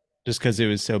just cuz it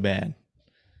was so bad."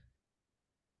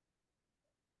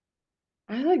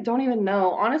 I like don't even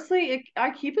know. Honestly,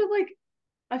 I keep it like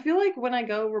I feel like when I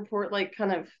go report like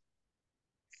kind of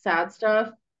sad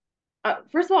stuff,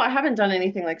 first of all, I haven't done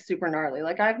anything like super gnarly.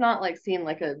 Like I've not like seen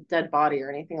like a dead body or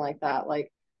anything like that.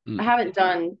 Like I Mm. haven't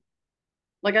done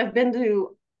like I've been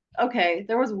to okay,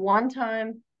 there was one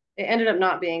time it ended up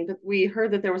not being, but we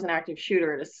heard that there was an active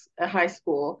shooter at a high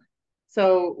school.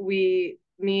 So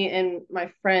me and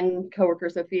my friend coworker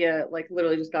Sophia like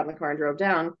literally just got in the car and drove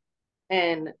down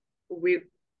and we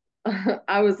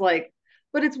I was like,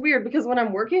 but it's weird because when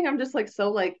I'm working, I'm just like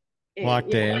so like,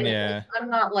 Locked you know, in, yeah. I'm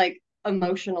not like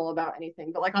emotional about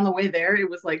anything. But like on the way there, it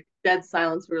was like dead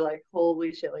silence. We were like,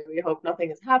 holy shit, like we hope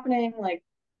nothing is happening.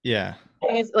 Yeah.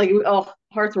 It's like oh,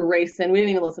 hearts were racing. We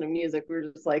didn't even listen to music. We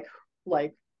were just like,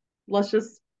 let's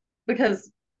just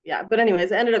because yeah. But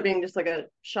anyways, it ended up being just like a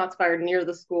shots fired near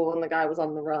the school, and the guy was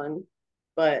on the run.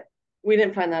 But we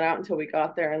didn't find that out until we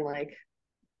got there, and like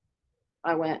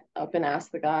I went up and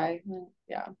asked the guy.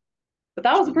 Yeah. But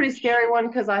that was a pretty scary one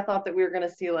because I thought that we were gonna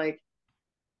see like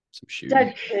Some shooting.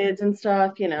 dead kids and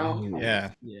stuff, Oh,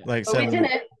 Yeah. yeah. Like but we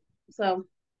didn't. So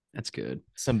That's good.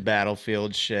 some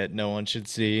battlefield shit no one should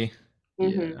see.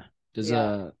 mhm. Yeah. Does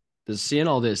Yeah. does seeing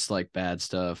all this like bad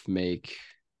stuff make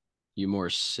you more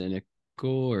cynical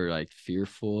or like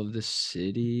fearful of the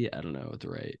city? I don't know what the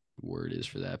right word is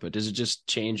for that, but does it just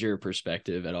change your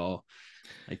perspective at all?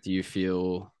 Like, do you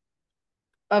feel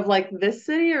Of like this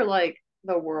city or like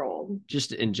the world?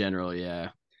 just in general?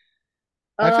 Yeah.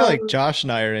 I feel like Um, Josh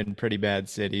and I are in pretty bad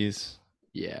cities.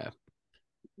 Yeah.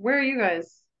 where are you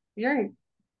guys? You're in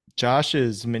Josh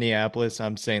is Minneapolis,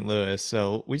 I'm St. Louis.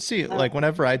 So we see like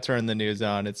whenever I turn the news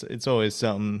on, it's always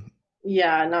something.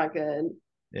 yeah, not good.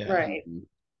 Yeah. Right. Mhm.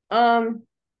 Um,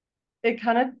 it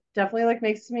kind of definitely like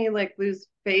makes me like lose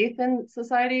faith in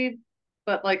society,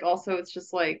 but like also it's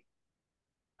just like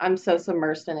I'm so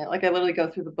submersed in it. Like I literally go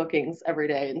through the bookings every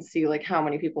day and see like how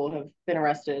many people have been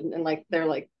arrested and like they're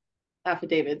like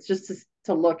affidavits just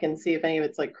to look and see if any of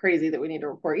it's like crazy that we need to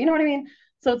report. You know what I mean?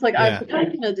 So it's like I've Yeah. become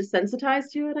kind of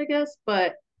desensitized to it, I guess,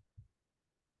 but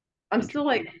I'm still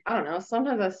like, I don't know,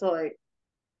 sometimes I still like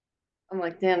I'm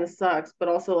like, damn, this sucks, but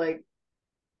also like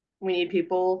we need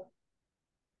people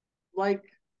like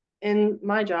in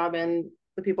my job and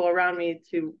the people around me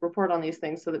to report on these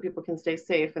things so that people can stay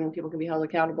safe and people can be held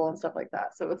accountable and stuff like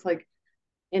that. So it's like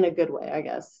in a good way, I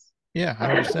guess. Yeah,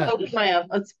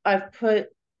 100%. I've put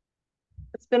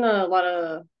it's been a lot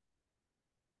of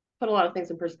put a lot of things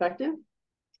in perspective,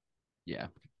 Yeah.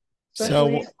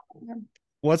 especially So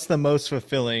what's the most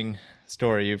fulfilling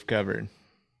story you've covered?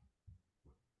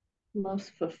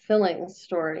 most fulfilling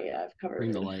story I've Bring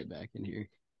covered. the light back in here.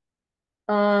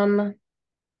 Um,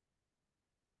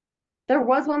 there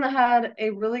was one that had a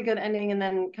really good ending and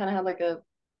then kind of had like a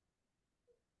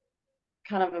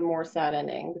kind of a more sad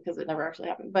ending because it never actually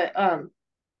happened. But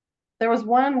there was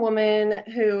one woman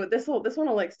who this one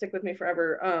will like stick with me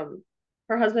forever.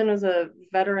 Her husband was a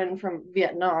veteran from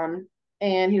Vietnam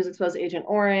and he was exposed to Agent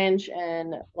Orange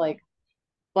and like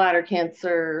bladder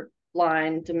cancer,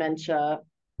 blind, dementia.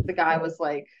 The guy was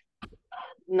like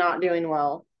not doing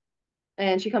well.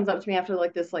 And she comes up to me after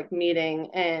like this like meeting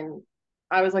and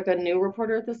I was like a new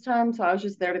reporter at this time, so I was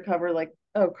just there to cover like,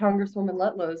 oh, Congresswoman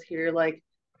Lutlow's here, like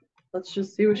let's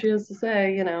just see what she has to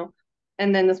say, you know.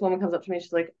 And then this woman comes up to me,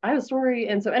 she's like, I have a story.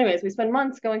 And so, anyways, we spend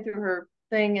months going through her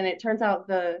thing, and it turns out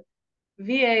the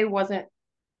VA wasn't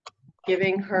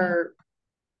giving her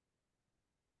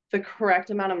the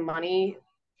correct amount of money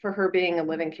for her being a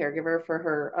living caregiver for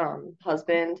her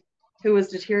husband, who was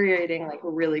deteriorating like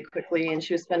really quickly, and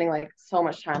she was spending like so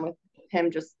much time with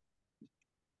him just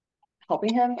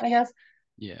helping him, I guess.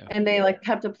 Yeah. And they like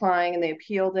kept applying and they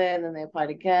appealed it and then they applied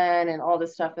again and all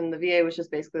this stuff. And the VA was just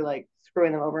basically like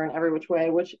screwing them over in every which way,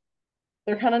 which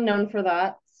they're kind of known for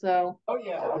that. So,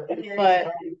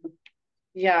 but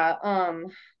yeah,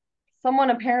 someone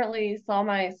apparently saw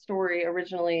my story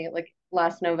originally like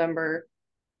last November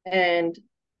and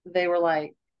they were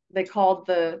like, they called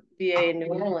the VA in New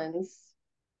Orleans,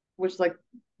 which is like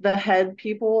the head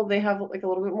people, they have like a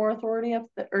little bit more authority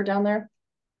or down there.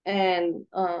 And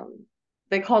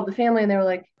they called the family and they were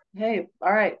like, hey,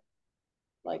 all right,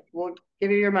 like we'll give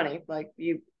you your money, like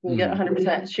you can get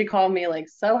 100%. She called me like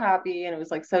so happy and it was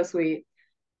like so sweet.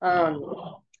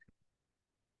 But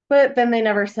then they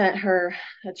never sent her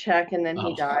a check and then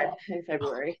he died in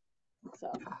February.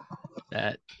 So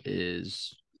That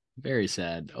is very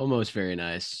sad, almost very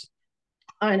nice.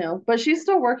 I know, but she's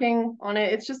still working on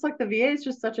it. It's just like the VA is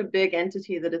just such a big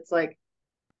entity that it's like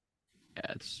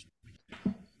Yeah, it's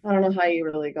I don't know how you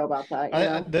really go about that, you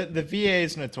know. The VA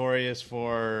is notorious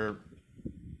for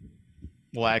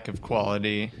lack of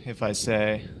quality, if I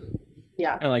say.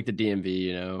 Yeah. kind of like the DMV,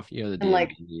 you know the And like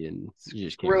DMV, and you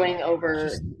just can't. screwing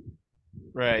over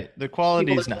Right. The quality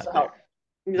people is that just not help.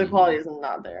 there. The quality is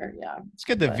not there. Yeah. Let's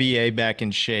get the But VA back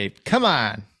in shape. Come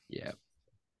on. Yeah.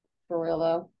 for real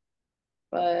though.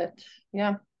 But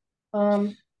yeah.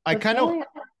 I kind of. Fulfilling?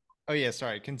 Oh yeah.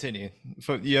 Sorry. Continue.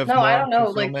 You have No, I more don't know.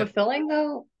 Like fulfillment. fulfilling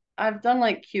though, I've done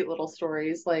like cute little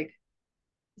stories. Like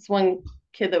this one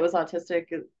kid that was autistic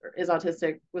is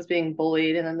autistic was being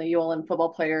bullied, and then the ULN football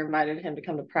player invited him to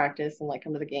come to practice and like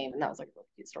come to the game, and that was like a really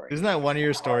cute story. Isn't that one of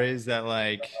your stories that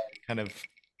like kind of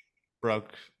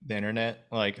broke the internet?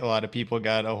 Like a lot of people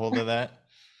got a hold of that.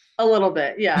 A little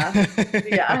bit, yeah,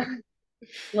 yeah.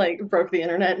 Like broke the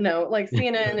internet. No, like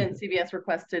CNN and CBS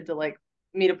requested to like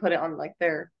me to put it on like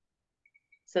their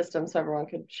system so everyone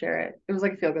could share it. It was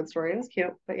like a feel good story. It was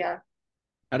cute, but yeah.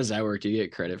 How does that work? Do you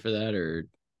get credit for that or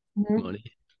Mhm. money?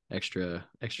 Extra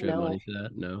money No, for that?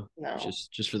 No. no.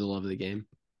 Just for the love of the game.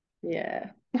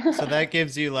 Yeah. So that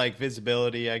gives you like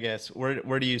visibility, I guess.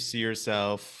 Where do you see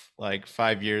yourself like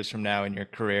 5 years from now in your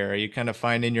career? Are you kind of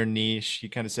finding your niche? You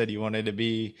kind of said you wanted to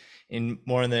be in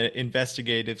more on the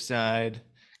investigative side.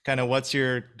 Kind of what's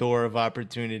your door of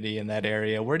opportunity in that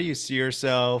area? Where do you see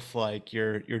yourself, like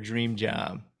your dream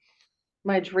job?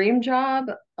 My dream job,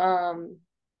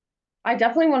 I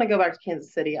definitely want to go back to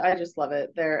Kansas City. I just love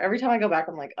it there. Every time I go back,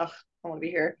 I'm like, ugh, I want to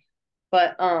be here.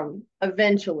 But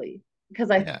eventually, because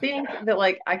I Yeah. think that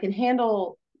like I can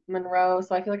handle Monroe,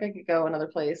 so I feel like I could go another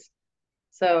place.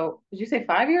 So did you say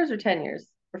 5 years or 10 years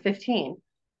or 15?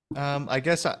 I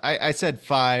guess I said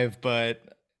five, but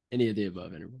Any of the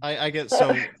above, interval. I guess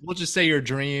so. We'll just say your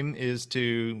dream is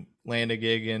to land a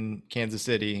gig in Kansas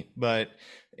City, but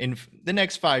in the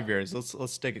next 5 years,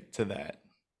 let's stick it to that.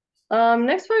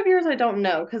 Next 5 years, I don't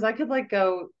know because I could like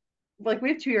go, like we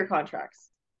have 2 year contracts.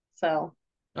 So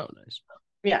Oh, nice.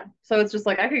 yeah, so it's just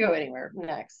like I could go anywhere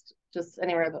next, just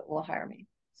anywhere that will hire me.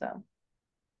 So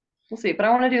we'll see. But I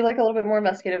want to do like a little bit more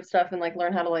investigative stuff and like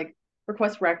learn how to like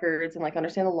request records and like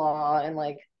understand the law and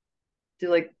like do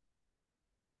like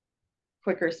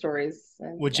quicker stories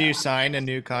and Would yeah. you sign a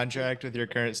new contract with your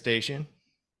current station?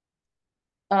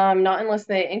 Not unless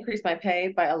they increase my pay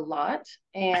by a lot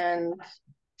and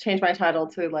change my title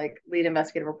to like lead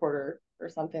investigative reporter or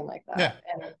something like Yeah, that.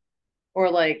 And or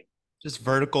like just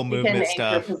vertical take an movement anchor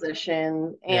stuff.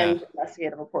 position Yeah. and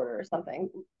investigative reporter or something.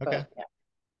 Okay. But yeah,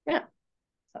 yeah.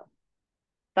 So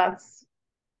that's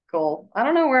goal. I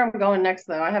don't know where I'm going next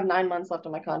though. I have 9 months left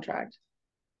on my contract.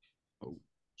 Oh,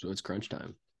 so it's crunch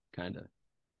time, kind of.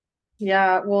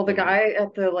 Yeah, well, the Little bit. guy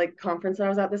at the like conference that I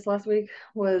was at this last week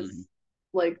Mhm. was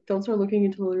like, "Don't start looking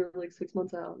until you're like 6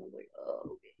 months out." And I was like,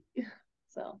 "Oh, okay."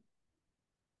 So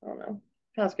I don't know.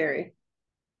 Kind of scary.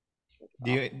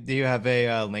 Do you have a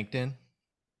LinkedIn?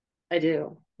 I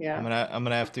do. I'm Yeah. gonna I'm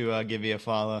gonna have to give you a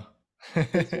follow.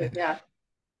 Please do. Yeah.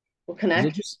 We'll Is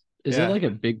it connect. just is it Yeah. like a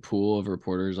big pool of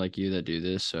reporters like you that do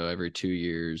this? So every 2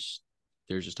 years,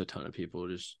 there's just a ton of people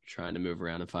just trying to move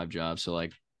around in 5 jobs. So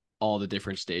like all the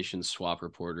different stations swap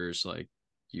reporters. Like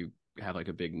you have like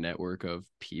a big network of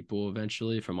people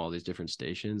eventually from all these different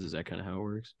stations. Is that kind of how it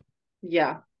works?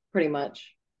 Yeah, pretty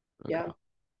much. Okay, Yeah.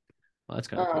 well, that's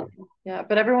kind of Um, cool. yeah,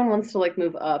 but everyone wants to like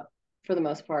move up for the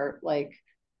most part. Like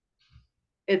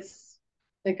it's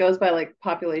it goes by like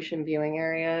population viewing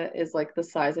area is like the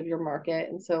size of your market.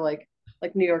 And so like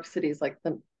New York City is like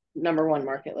the number one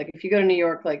market. Like if you go to New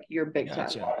York, like you're big time.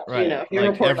 Gotcha. You Right. know, if you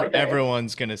Like report like there.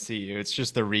 everyone's gonna see you. It's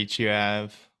just the reach you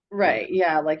have. Yeah. Right.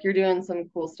 Yeah, like you're doing some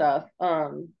cool stuff.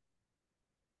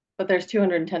 But there's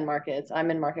 210 markets.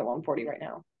 I'm in market 140 right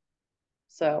now.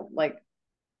 So like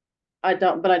I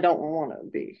don't want to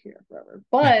be here forever.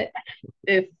 But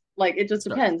if like it just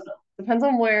Start. depends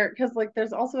on where, because like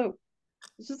there's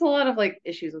just a lot of like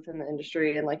issues within the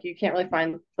industry and like you can't really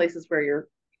find places where you're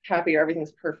happy or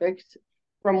everything's perfect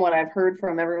from what I've heard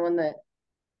from everyone that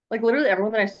like literally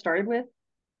everyone that I started with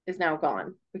is now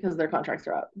gone because their contracts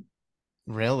are up,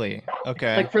 Really?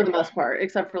 Okay. like for the most part,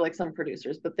 except for like some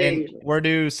producers, but they And usually where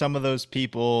do some of those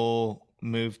people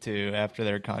move to after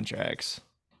their contracts?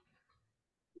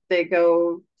 they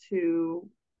go to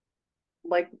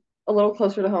like a little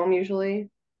closer to home usually,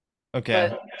 Okay.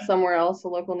 but somewhere else, a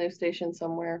local news station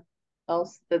somewhere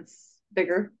else that's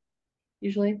bigger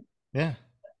usually. Yeah.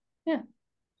 Yeah.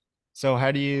 So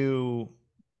how do you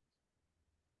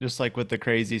just like with the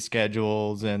crazy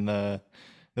schedules and the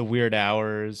weird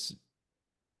hours,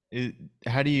 it,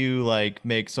 how do you like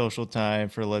make social time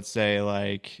for let's say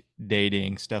like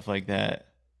dating, stuff like that?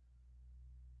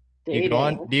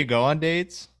 Dating. Do you go on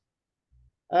dates?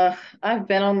 I've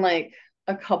been on like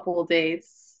a couple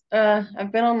dates.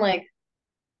 I've been on like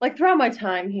throughout my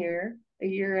time here, a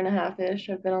year and a half ish,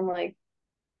 I've been on like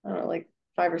I don't know, like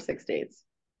 5 or 6 dates.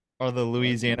 Are the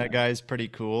Louisiana guys pretty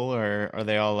cool or are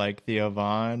they all like Theo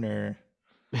Vaughn or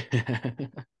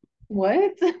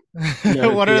What?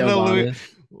 No, what are Theo the Louis Vaughn.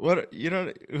 what you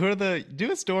know who are the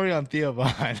do a story on Theo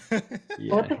Vaughn. What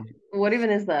Yeah, the, what even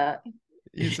is that?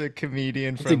 He's a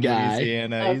comedian it's a from guy.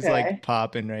 Louisiana. He's like Okay.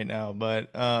 popping right now,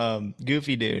 but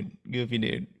goofy dude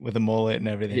with a mullet and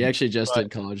He everything. actually just But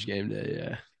did College Game Day.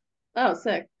 Yeah. Oh,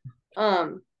 sick.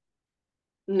 Um,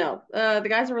 no. The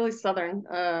guys are really southern.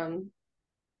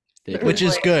 Thick which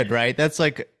There's is like good, right? That's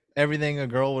like everything a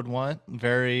girl would want.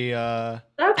 Very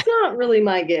that's not really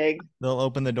my gig. they'll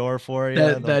open the door for you.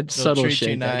 that They'll subtle treat you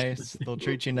shake. I can. nice. They'll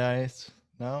treat you nice.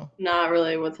 No? Not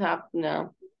really what's happening.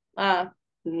 No. Uh,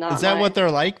 Is not that my what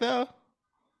they're like though?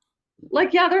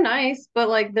 Like, yeah, they're nice, but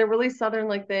like they're really southern.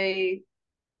 Like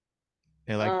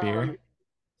They like beer. um,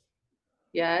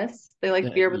 yes, they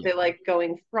like beer, but Yeah. they like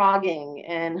going frogging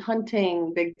and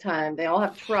hunting big time. They all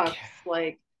have Fuck trucks.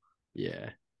 Like, Yeah.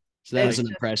 So that it's doesn't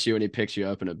just impress you when he picks you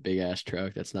up in a big ass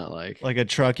truck. That's not like, like a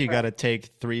truck you got to take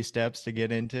 3 steps to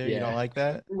get into. You don't yeah. like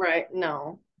that? right.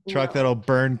 No, Truck no, that'll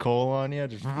burn coal on you.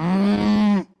 Just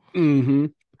Mm-hmm.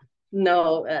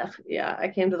 no. Yeah, I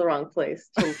came to the wrong place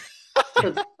to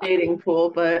for the dating pool,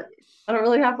 but I don't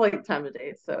really have like time to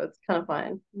date, so it's kind of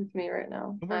fine with me right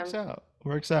now. It works out.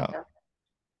 Works out. Yeah,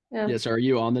 yeah. Yeah. So are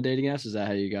you on the dating apps? Is that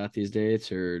how you got these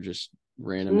dates or just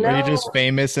random Are you niggas? just No,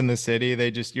 famous in the city?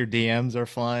 They just your DMs are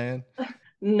flying.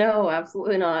 no,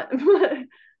 absolutely not.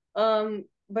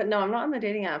 But no, I'm not on the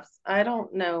dating apps. I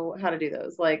don't know how to do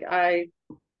those. Like I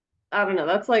don't know.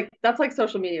 That's like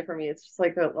social media for me. It's just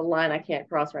like a line I can't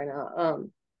cross right now.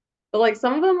 But like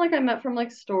some of them like I met from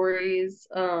like stories.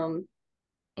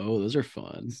 Oh, those are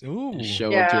fun. Just Ooh,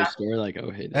 show up to a Yeah, store like,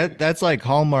 oh, hey that there. that's like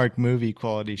Hallmark movie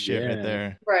quality shit right Yeah.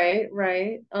 there. right,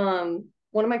 right.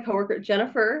 One of my coworkers,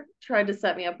 Jennifer, tried to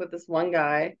set me up with this one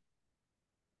guy.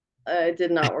 It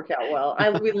did not work out well.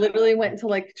 We literally went to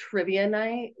like trivia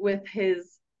night with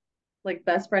his like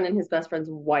best friend and his best friend's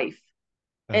wife.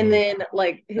 And Oh, then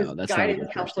like his No, that's not a guidance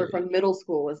good first counselor date. from middle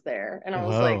school was there. And I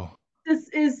was like, whoa. this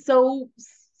is so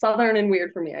southern and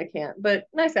weird for me. I can't. But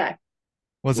nice guy.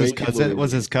 Was his Way too cousin?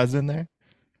 Was his Louisiana. cousin there?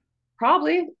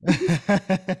 Probably.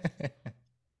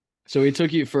 So he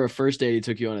took you for a first date, he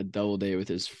took you on a double date with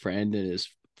his friend and his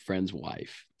friend's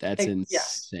wife. That's Yeah,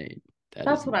 insane. That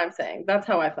that's is what I'm saying. That's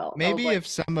how I felt. I was Maybe like, if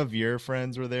some of your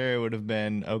friends were there, it would have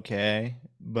been okay.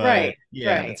 But right,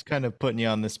 yeah, right. that's kind of putting you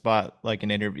on the spot like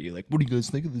an interview. Like, what do you guys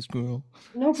think of this girl?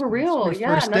 No, for It's real. your Yeah.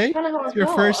 first And that's date? kind of how It's I your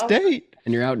felt. I first was like, date?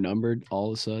 and you're outnumbered all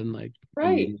of a sudden, like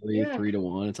right. immediately Yeah.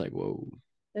 3-1. It's like, whoa.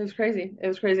 It was crazy. It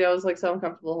was crazy. I was like so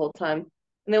uncomfortable the whole time.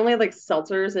 And they only had like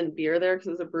seltzers and beer there because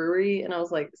it was a brewery. And I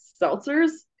was like,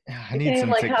 seltzers? Yeah, I You need can't even some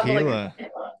like have like tequila.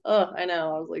 oh, I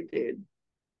know. I was like, dude.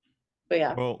 But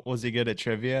yeah, Well, was he good at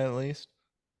trivia at least?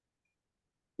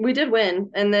 we did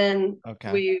win. And then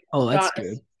Okay. we Oh, that's got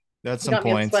good. That's he some got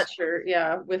me a points. sweatshirt,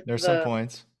 yeah, with There's some the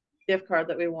points. gift card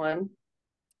that we won.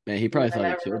 Man, he And then probably I thought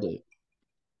he killed never it.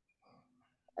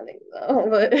 I think so.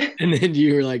 But And then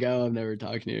you were like, oh, I'm never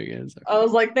talking to you again. So, I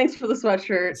was like, thanks for the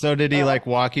sweatshirt. So did he Uh, like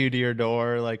walk you to your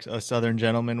door like a Southern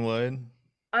gentleman would?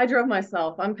 I drove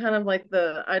myself. I'm kind of like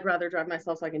I'd rather drive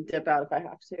myself so I can dip out if I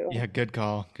have to. Yeah, good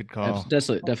call. Good call.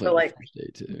 definitely, So definitely on a like first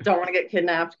date too. don't want to get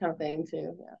kidnapped kind of thing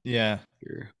too. Yeah. Yeah.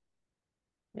 Sure.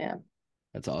 Yeah.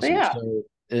 That's But awesome. yeah. So,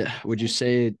 would you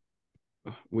say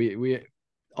we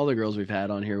all the girls we've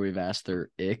had on here, we've asked their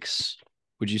icks.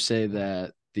 Would you say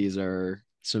that these are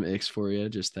some icks for you?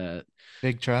 Just that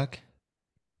Big truck.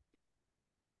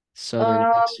 southern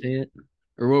Um, accent,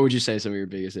 or what would you say some of your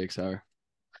biggest icks are?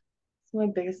 it's my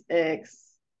biggest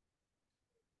icks.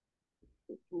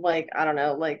 Like, I don't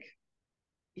know, like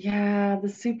yeah, the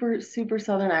super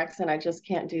southern accent. I just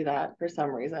can't do that for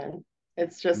some reason.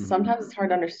 It's just Mhm. sometimes it's hard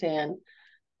to understand.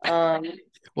 Um,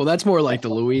 Well, that's more like the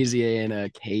Louisiana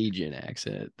Cajun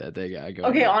accent that they got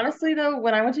going okay, on. honestly though,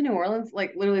 when I went to New Orleans,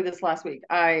 like literally this last week,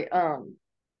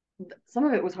 some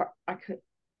of it was hard.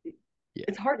 Yeah.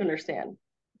 It's hard to understand.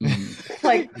 Mhm.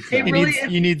 Like It's it You not. really need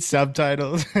is. you need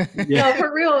subtitles. Yeah. No,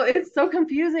 for real, it's so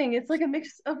confusing. It's like a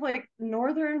mix of like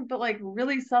northern, but like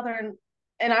really southern.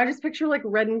 And I just picture like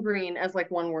red and green as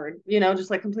like one word, just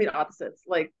like complete opposites,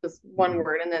 like just one Mhm.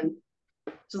 word, and then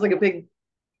just like a big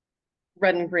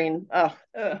red and green. I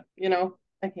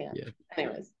can't. Yeah.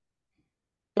 Anyways,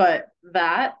 but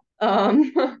that,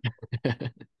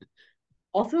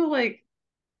 also like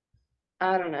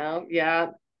I don't know,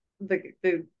 yeah, the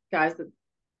guys that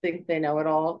think they know it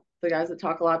all, the guys that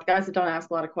talk a lot, the guys that don't ask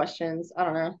a lot of questions. I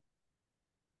don't know.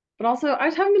 But also, I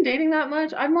just haven't been dating that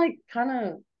much. I'm like kind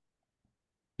of,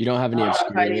 You don't have I any don't know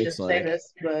if I obscure need to icks say like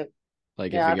this, but if a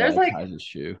yeah, there's guy like, ties his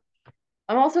shoe.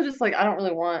 I'm also just like, I don't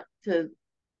really want to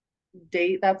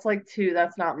date. That's like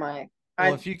that's not my,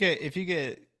 Well, I if you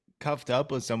get cuffed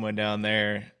up with someone down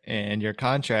there and your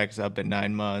contract's up in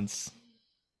 9 months,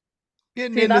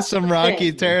 getting see, into that's some the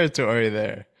rocky thing. territory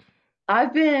there.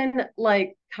 I've been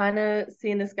like kind of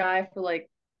seeing this guy for like,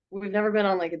 we've never been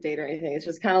on like a date or anything. It's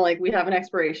just kind of like we have an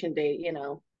expiration date.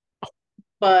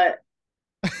 But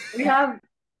we have,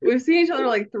 we've seen each other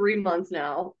like 3 months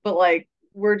now, but like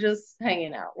we're just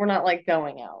hanging out. We're not like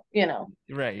going out.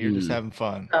 Right, you're just Mm. having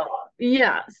fun. So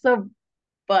yeah. So,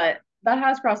 but that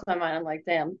has crossed my mind. I'm like,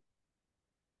 damn,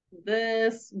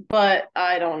 but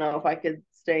I don't know if I could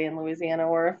stay in Louisiana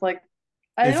or if like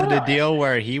I Is don't it a know. deal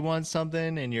where he wants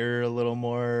something and you're a little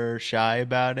more shy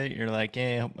about it? You're like,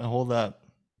 hey, hold up.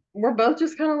 We're both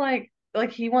just kind of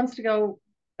like he wants to go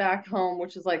back home,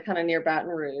 which is like kind of near Baton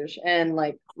Rouge, and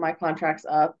like my contract's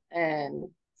up, and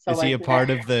so Is he a like part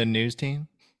next, of the news team?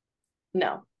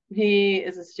 no, he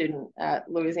is a student at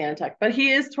Louisiana Tech, but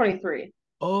he is 23.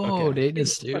 Oh, Okay. dating a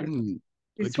He's 20, student.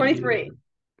 he's Look at you. 23,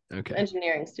 Okay.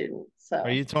 engineering student. Are So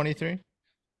you 23?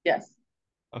 yes,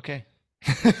 Okay.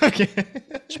 Okay.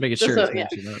 Just making just sure so it's yeah.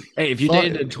 matching up. Hey, if you Well,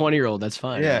 dated a 20-year-old, that's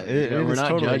fine. yeah, it We're is not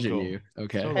totally judging cool. you. It's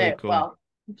Okay. totally Hey, cool. well,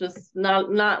 just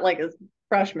not like a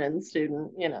freshman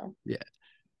student, you know. Yeah.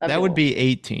 That'd That be a would little be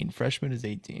 18. Freshman is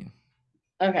 18.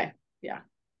 okay. Yeah,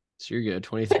 So you're good.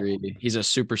 23. He's a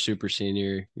super, super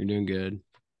senior. You're doing good.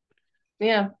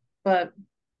 yeah, but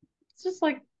it's just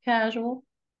like casual,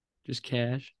 Just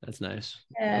cash. That's nice.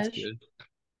 That's cash. good.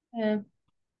 Yeah,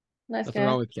 nice Nothing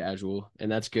wrong guy. with casual. And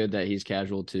that's good that he's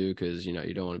casual too, because you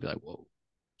don't want to be like, whoa,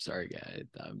 sorry guy.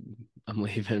 I'm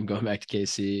leaving. I'm going back to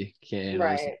KC. Can't handle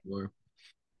this Right. anymore.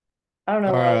 I don't know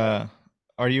Are why uh,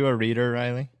 are you a reader,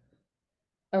 Riley?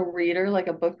 a reader, like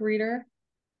a book reader.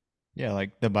 Yeah,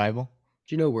 like the Bible.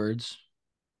 Do you know words?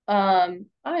 I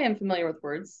am familiar with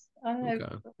words. I've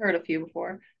Okay. heard a few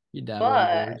before, You dabble in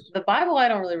but words. the Bible, I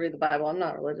don't really read the Bible. I'm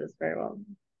not religious very well.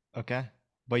 Okay.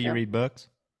 But you Yeah. read books?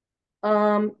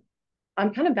 Um,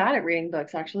 I'm kind of bad at reading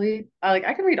books, actually.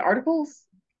 I can read articles,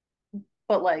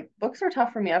 but like books are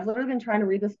tough for me. I've literally been trying to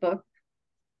read this book.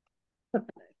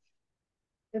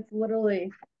 It's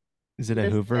literally Is it a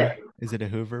this Hoover? thick. Is it a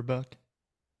Hoover book?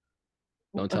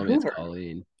 Don't A tell me it's Hoover.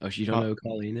 Colleen. Oh, you don't Co- know who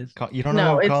Colleen is? You don't know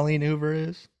No, who it's Colleen Hoover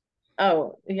is?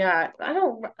 oh yeah. I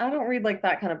don't read like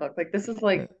that kind of book. Like this is Uh,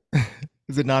 like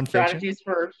Is it nonfiction? strategies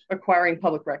for acquiring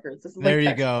public records. This is There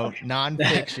like you textbook. go.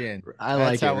 Nonfiction. I That's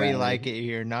like it, how we Riley. like it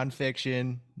here.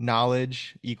 Nonfiction,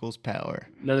 knowledge equals power.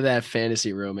 None of that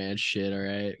fantasy romance shit, all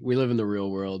right? We live in the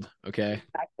real world, okay?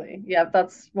 Exactly. Yeah,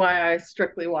 that's why I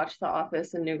strictly watch The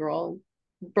Office and New Girl,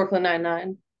 and Brooklyn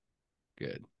Nine-Nine.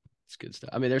 Good. It's good stuff.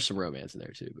 I mean, there's some romance in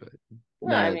there too, but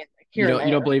Well, I not mean, like here and you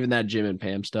don't there. believe in that Jim and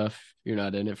Pam stuff. You're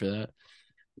not in it for that.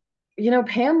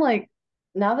 Pam, like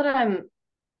now that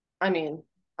I mean,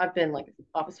 I've been like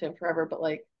Office fan forever, but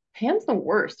like Pam's the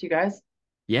worst, you guys.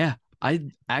 Yeah,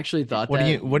 I actually thought that What do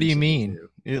you recently mean?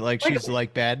 too. Like Like, she's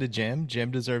like bad to Jim?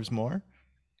 Jim deserves more?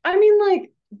 I mean,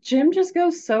 like Jim just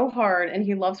goes so hard and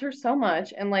he loves her so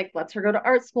much and like lets her go to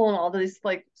art school and all these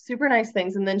like super nice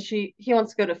things. And then he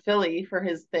wants to go to Philly for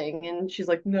his thing, and she's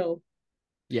like, no.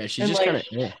 Yeah, she's And just kind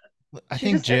like of eh. I she's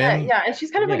think just in it, Jim yeah. And she's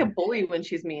kind of like Yeah. a bully when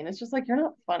she's mean. It's just like you're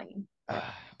not funny.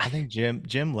 I think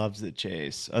Jim loves the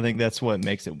chase. I think that's what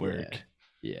makes it Yeah. work.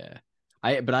 Yeah.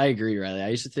 But I agree, Riley. I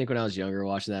used to think when I was younger,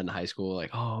 watching that in high school,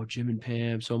 like, oh, Jim and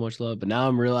Pam, so much love. But now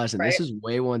I'm realizing this Right. is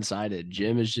way one-sided.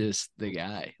 Jim is just the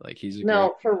guy. Like he's a great,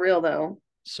 No, for real though.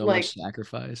 so Like much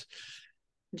sacrifice.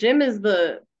 Jim is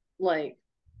the like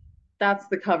that's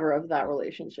the cover of that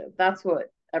relationship. That's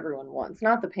what everyone wants,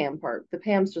 not the Pam part. The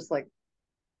Pam's just like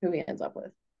who he ends up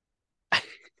with.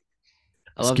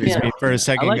 I love Excuse this. me for a I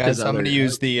second, like this guys. I'm other. gonna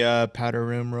use the powder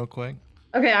room real quick.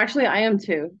 Okay, actually I am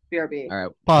too. BRB. All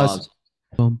right, Pause.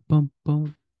 Boom, boom,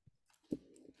 boom.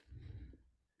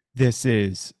 This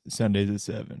is Sundays at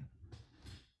 7.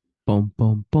 Boom,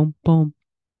 boom, boom, boom.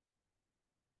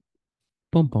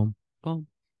 Boom, boom, boom,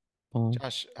 boom.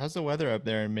 Josh, how's the weather up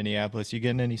there in Minneapolis? You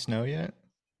getting any snow yet?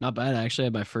 Not bad. I actually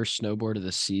had my first snowboard of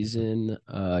the season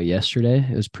yesterday.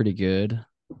 It was pretty good.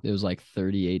 It was like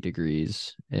 38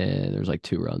 degrees and there was like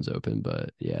 2 runs open,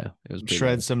 but yeah, it was pretty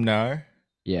Shred nice. some gnar.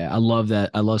 Yeah, I love that.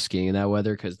 I love skiing in that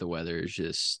weather because the weather is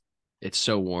just it's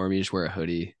so warm. You just wear a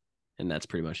hoodie and that's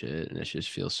pretty much it. And it just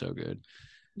feels so good.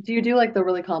 Do you do like the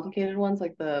really complicated ones,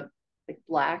 like the like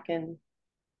black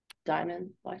diamond?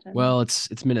 Well,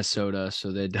 it's Minnesota,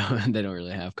 so they don't they don't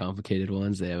really have complicated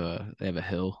ones. They have a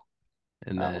hill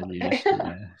and Oh, then you okay. just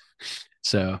yeah.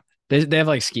 So they have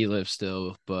like ski lifts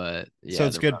still, but yeah, So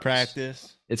it's the good runs-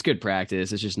 practice. It's good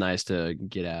practice. It's just nice to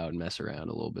get out and mess around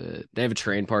a little bit. They have a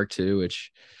train park too,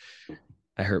 which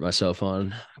I hurt myself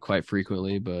on quite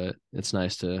frequently, but it's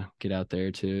nice to get out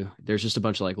there too. There's just a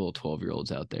bunch of like little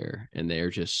 12-year-olds out there, and they're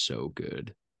just so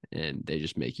good. And they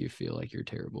just make you feel like you're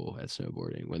terrible at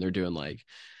snowboarding when they're doing like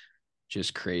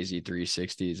just crazy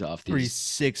 360s off these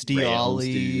 360 rails, dude.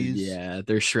 ollies. Yeah,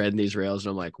 they're shredding these rails,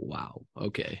 and I'm like, wow,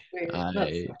 okay. Wait,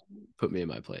 I put me in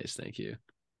my place. Thank you.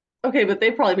 okay, but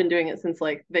they've probably been doing it since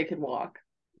like they could walk.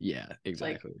 Yeah,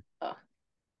 exactly.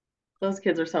 Those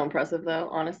kids are so impressive though,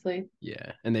 honestly.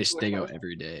 Yeah, and they Wish I go was-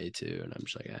 every day too, and I'm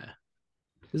just like,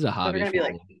 this is a They're hobby gonna for be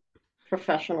like me.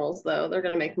 professionals though. They're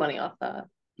gonna make money off that.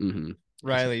 Mm-hmm.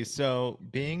 Riley, so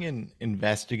being an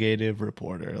investigative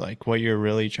reporter, like what you're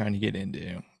really trying to get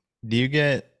into, do you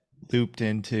get looped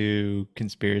into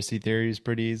conspiracy theories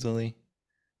pretty easily?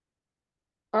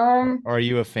 Um, Or are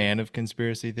you a fan of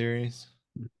conspiracy theories?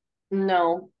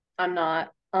 no, I'm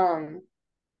not. Because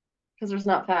there's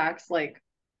not facts like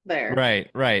there. Right,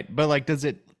 right. But like does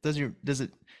it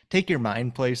take your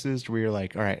mind places to where you're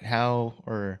like, all right, how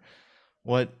or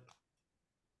what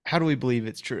how do we believe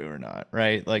it's true or not?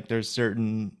 Right? Like there's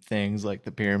certain things like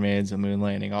the pyramids, the moon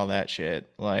landing, all that shit.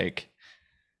 Like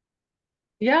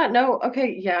Yeah, no,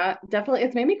 okay, yeah, definitely.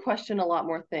 It's made me question a lot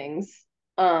more things.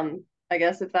 I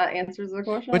guess if that answers the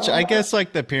question, which I I don't guess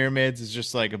like the pyramids is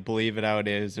just like a believe it how it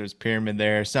is. There's a pyramid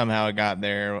there. Somehow it got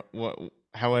there. What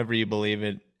however you believe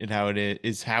it how it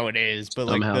is how it is. But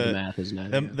like Somehow the the math isn't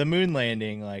the adding up. the moon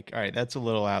landing, like, all right, that's a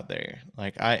little out there.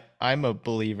 Like I'm a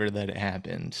believer that it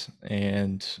happened.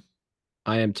 And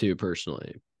I am too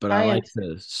personally, but I I am like too.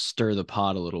 to stir the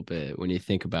pot a little bit when you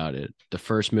think about it. The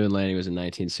first moon landing was in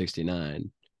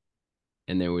 1969,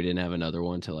 and then we didn't have another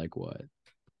one till like what,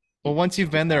 well, once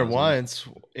you've been there 2000? once,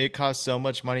 it costs so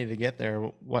much money to get there.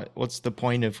 What's the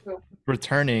point of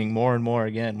returning more and more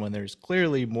again when there's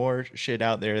clearly more shit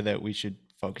out there that we should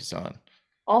focus on?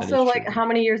 That is Also, like, true. how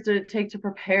many years did it take to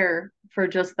prepare for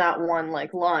just that one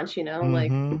like launch,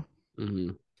 Like, Mm-hmm.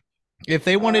 Hmm. If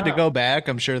they I don't wanted to know. go back,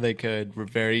 I'm sure they could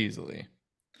very easily.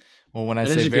 Well, That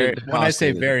is a good. The when I cost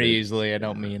say thing is a very big. easily, I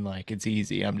don't Yeah. mean like it's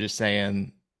easy. I'm just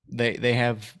saying they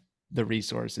have the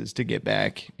resources to get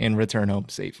back and return home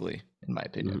safely, in my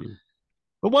opinion. Hmm.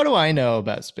 But what do I know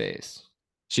about space?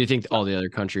 So you think all the other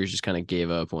countries just kind of gave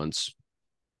up once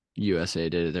USA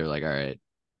did it? They're like, all right,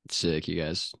 sick. You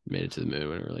guys made it to the moon.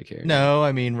 We don't really care anymore. No,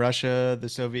 I mean Russia, the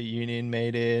Soviet Union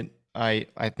made it. I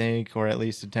think, or at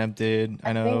least attempted.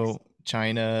 I I think know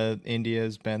China,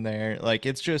 India's been there. Like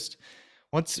it's just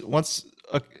once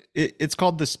it's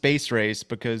called the space race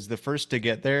because the first to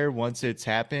get there, once it's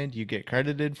happened, you get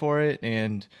credited for it,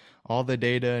 and all the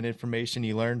data and information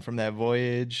you learn from that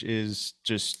voyage is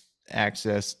just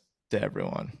access to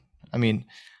everyone. I mean,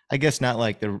 I guess not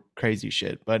like the crazy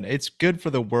shit, but it's good for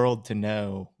the world to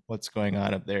know what's going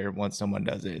on up there once someone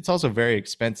does it. It's also very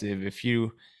expensive if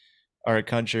you are a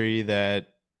country that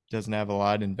doesn't have a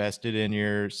lot invested in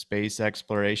your space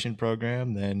exploration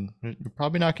program, then you're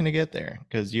probably not going to get there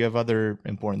because you have other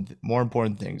more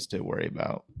important things to worry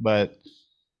about. But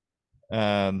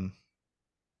um,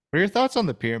 what are your thoughts on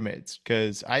the pyramids?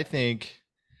 Because I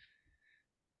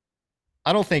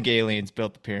don't think aliens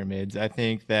built the pyramids. I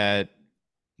think that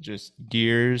just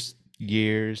years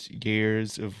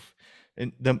of,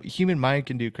 and the human mind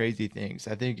can do crazy things.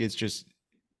 I think it's just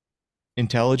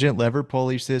intelligent lever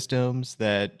pulley systems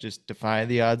that just defy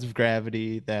the odds of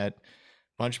gravity that a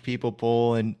bunch of people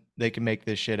pull and they can make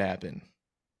this shit happen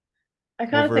I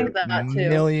kind of think over that too.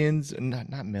 millions,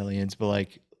 not millions, but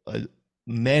like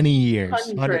many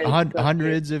years, Hundreds of years.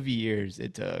 hundreds of years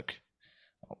it took,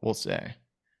 we'll say.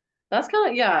 That's kind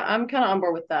of, yeah, I'm kind of on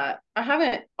board with that. I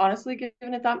haven't honestly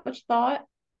given it that much thought,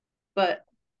 but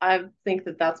I think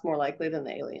that that's more likely than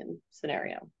the alien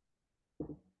scenario.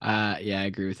 Yeah, I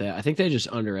agree with that. I think they just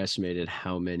underestimated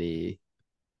how many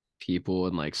people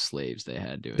and like slaves they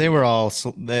had doing They were it. all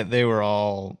they were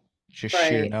all just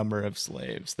sheer Right. number of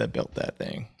slaves that built that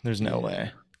thing. There's no Yeah.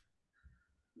 way.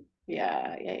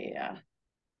 Yeah.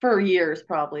 For years,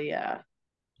 probably, yeah.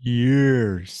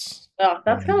 Years. Oh,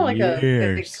 that's Yeah, kind of like a big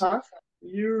years. concept.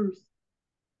 Years.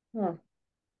 Huh.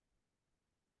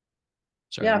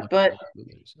 Sorry, I'm Yeah, looking but at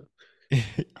something, so.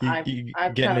 You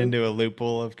I've getting kind of into a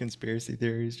loophole of conspiracy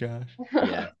theories, Josh?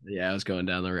 Yeah, yeah, I was going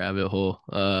down the rabbit hole.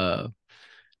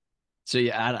 So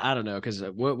yeah, I don't know because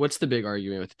what's the big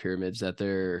argument with the pyramids that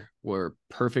there were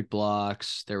perfect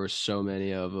blocks? There were so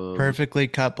many of them. Perfectly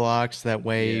cut blocks that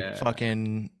weigh Yeah,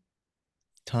 fucking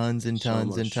tons and so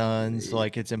tons and much tons. weight.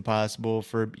 Like it's impossible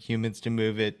for humans to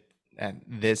move it at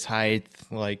this height.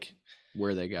 Like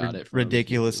Where they got it from too.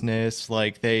 ridiculousness.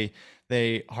 Like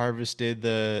they harvested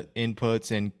the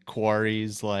inputs in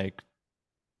quarries like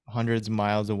hundreds of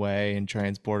miles away and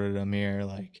transported them here.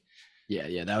 Like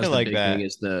Yeah, that was shit the like big thing that.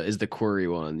 is the quarry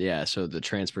one. Yeah, so the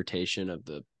transportation of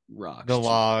the The rocks to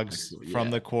logs from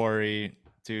yeah. the quarry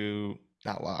to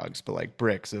not logs, but like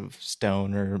bricks of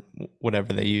stone or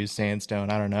whatever they use, sandstone.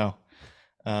 I don't know.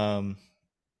 Um,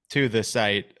 to the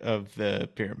site of the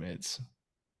pyramids.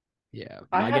 Yeah.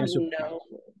 I My had guess would no.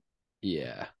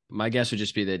 Yeah. My guess would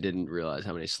just be they didn't realize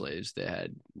how many slaves they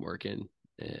had working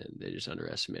and they just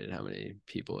underestimated how many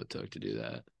people it took to do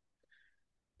that.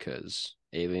 Because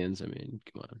aliens, I mean,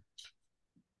 come on.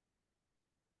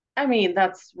 I mean,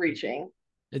 that's reaching.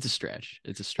 It's a stretch.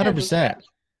 It's a Hundred It's a stretch. percent. stretch.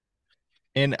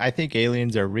 And I think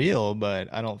aliens are real, but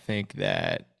I don't think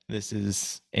that this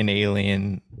is an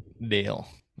alien deal.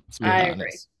 Let's be I agree.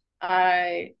 honest.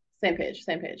 I same page,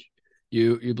 same page.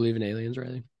 You believe in aliens,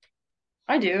 Riley?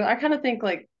 I do. I kind of think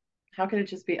like, how could it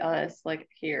just be us like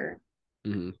here?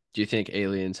 Do you think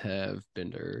aliens have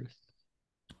been to Earth?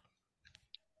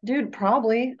 Dude,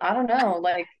 probably. I don't know.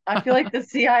 Like, I feel like the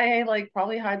CIA like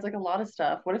probably hides like a lot of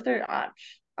stuff. What if they're, I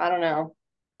don't know.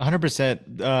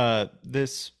 100%.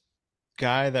 This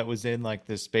guy that was in like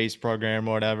the space program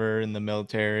or whatever in the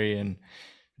military, and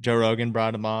Joe Rogan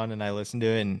brought him on, and I listened to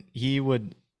it, and he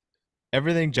would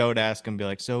everything Joe would ask him be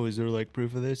like, "So is there like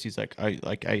proof of this?" He's like,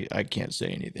 I can't say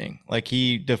anything." Like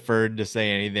he deferred to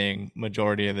say anything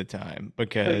majority of the time So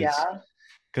because yeah.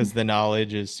 the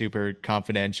knowledge is super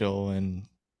confidential, and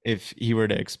if he were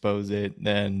to expose it,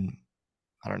 then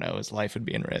I don't know, his life would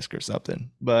be in risk or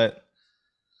something. But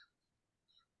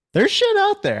there's shit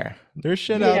out there. There's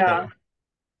shit out Yeah. there.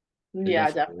 There Yeah,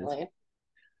 definitely is. definitely.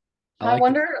 I I like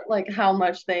wonder like how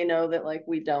much they know that like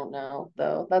we don't know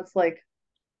though. That's like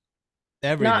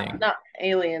Everything. not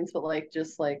aliens, but like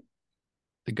just like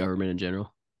the government in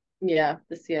general. yeah,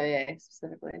 the CIA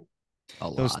specifically. A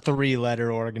Those lot.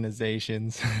 three-letter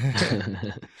organizations.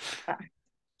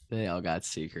 They all got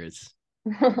secrets.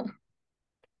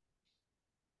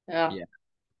 Yeah. Yeah.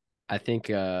 I think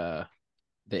I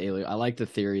like the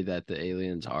theory that the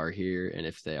aliens are here, and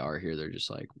if they are here, they're just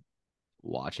like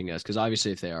watching us. Because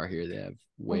obviously, if they are here, they have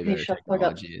way Okay, better shut the fuck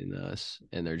up. technology than us,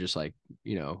 and they're just like,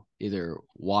 either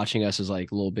watching us as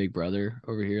like little big brother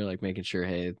over here, like making sure,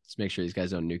 hey, let's make sure these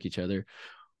guys don't nuke each other,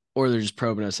 or they're just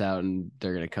probing us out and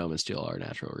they're gonna come and steal our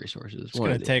natural resources. Just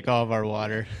One or gonna the take all of our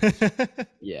water.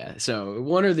 yeah. So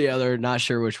one or the other, not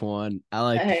sure which one. I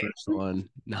like the Hey, first one,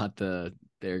 not the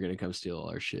they're gonna come steal all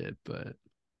our shit, but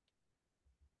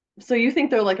so you think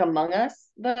they're like among us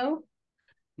though?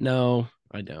 no,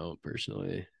 I don't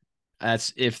personally.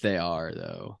 That's if they are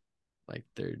though. Like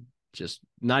they're just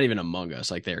not even among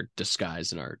us, like they're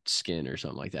disguised in our skin or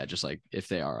something like that. Just like if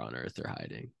they are on Earth, they're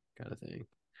hiding kind of thing.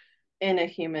 In a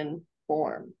human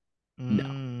form. No,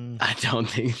 Mm, I don't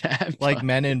think that. like But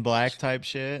Men in Black type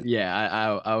shit.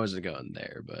 yeah, I wasn't going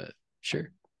there, but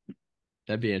sure.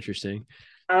 That'd be interesting.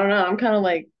 I don't know. I'm kind of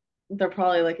like they're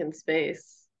probably like in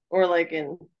space or like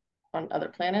in on other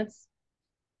planets,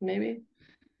 maybe.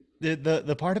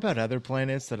 The part about other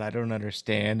planets that I don't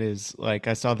understand is like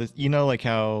I saw this, like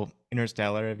how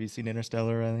Interstellar, have you seen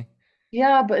Interstellar, Riley?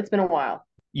 Yeah, but it's been a while.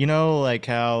 Like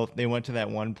how they went to that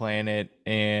one planet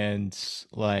and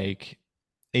like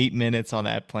 8 minutes on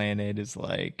that planet is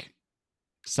like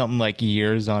something like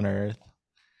years on Earth.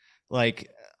 Like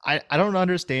I don't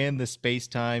understand the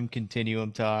space-time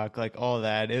continuum talk, like all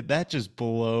that. That just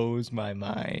blows my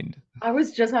mind. I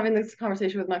was just having this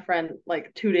conversation with my friend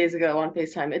like 2 days ago on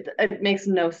FaceTime. It makes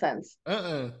no sense.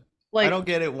 Uh-uh. I Like, don't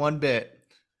get it one bit.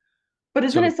 but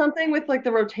isn't So it something with like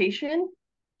the rotation?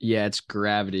 yeah, it's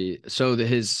gravity. So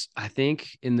I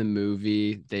think in the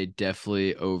movie they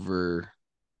definitely over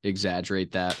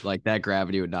exaggerate that. Like that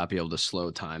gravity would not be able to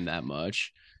slow time that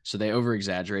much. So they over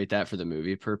exaggerate that for the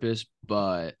movie purpose.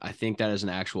 But I think that is an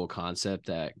actual concept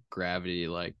that gravity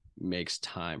like makes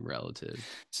time relative.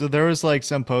 So there was like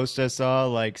some post I saw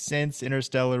like since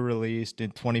Interstellar released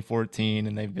in 2014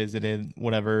 and they visited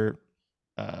whatever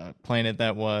planet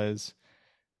that was.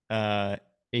 Uh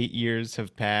 8 years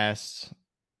have passed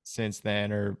since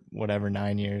then or whatever,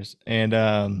 9 years. And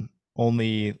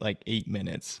only like 8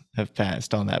 minutes have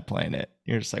passed on that planet.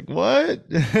 You're just like, what?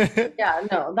 Yeah,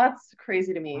 no, that's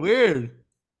crazy to me. Weird.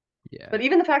 Yeah. But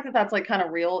even the fact that that's like kind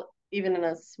of real, even in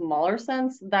a smaller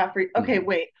sense, that free. Okay, Mhm.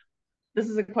 wait. This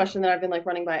is a question that I've been like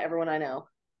running by everyone I know.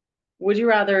 Would you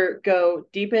rather go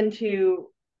deep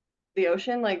into the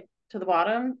ocean, like to the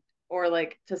bottom, or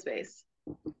like to space?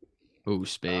 Oh,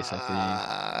 space, I think.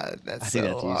 That's I think so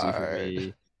that's easy for hard.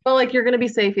 me. But like you're gonna be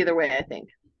safe either way, I think.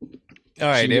 All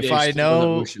So right, you'd explore the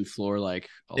ocean floor like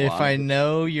a if lot of I it.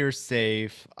 know you're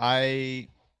safe, I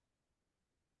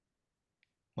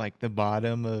like the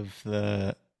bottom of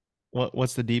the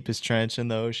what's the deepest trench in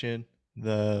the ocean?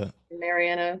 The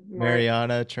Mariana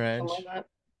Something like Trench. that.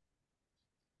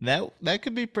 That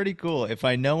could be pretty cool if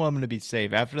I know I'm going to be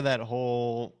safe. After that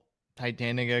whole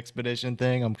Titanic expedition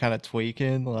thing, I'm kind of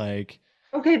tweaking like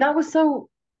Okay, that was so.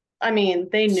 I mean,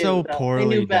 they knew so though. They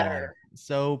knew poorly done. better.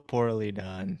 So poorly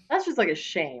done. That's just like a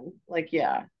shame. Like,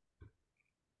 yeah,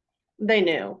 they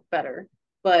knew better.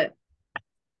 But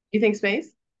you think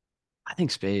space? I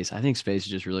think space. I think space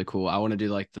is just really cool. I want to do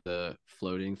like the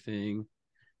floating thing.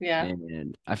 Yeah.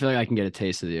 And I feel like I can get a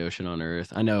taste of the ocean on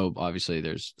Earth. I know obviously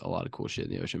there's a lot of cool shit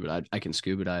in the ocean, but I can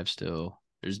scuba dive still.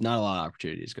 There's not a lot of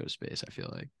opportunities to go to space, I feel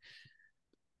like.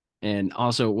 And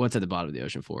also, what's at the bottom of the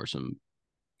ocean for? Some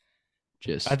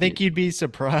I just, think you'd be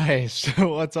surprised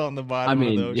what's on the I bottom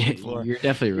of the mean, ocean floor. you're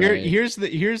definitely Here, right.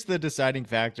 here's the deciding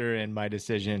factor in my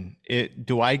decision.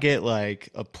 Do I get like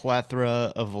a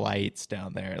plethora of lights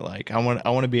down there? Like I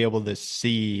want to be able to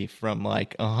see from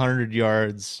like 100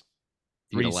 yards,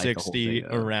 You to light the whole 360 thing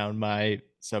up. around my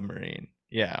submarine.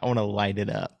 Yeah, I want to light it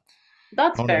up.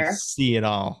 That's I want to fair. see it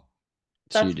all.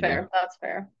 So you do. That's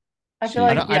fair. I So feel you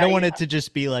I like, do. don't I yeah, don't want yeah, it to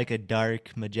just be like a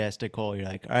dark, majestic hole. You're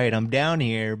like, all right, I'm down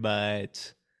here,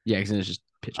 but Yeah, because it's just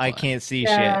pitch I black. can't see shit.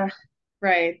 yeah,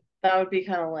 right. That would be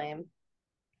kind of lame.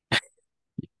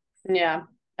 Yeah,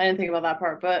 I didn't think about that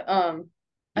part, but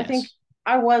I think Yes.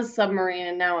 I was submarine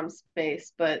and now I'm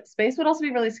space, but space would also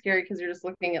be really scary because you're just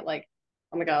looking at like,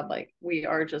 oh my God, like we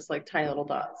are just like tiny little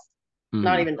dots,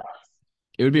 not Mhm. even dots.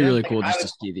 It would be Yeah. really Like cool I just to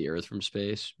would, see the Earth from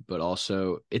space, but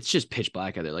also it's just pitch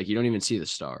black out there. Like you don't even see the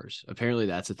stars. Apparently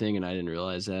that's a thing, and I didn't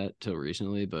realize that till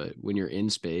recently. But when you're in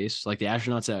space, like the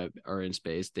astronauts that are in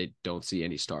space, they don't see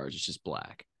any stars. It's just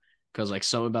black. Because like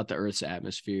something about the Earth's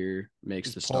atmosphere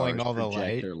makes Just the pulling stars all the project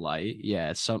light. their light.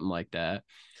 Yeah, it's something like that.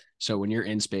 So when you're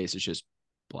in space, it's just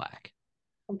black.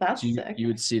 So that's you sick.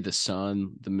 would see the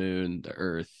sun, the moon, the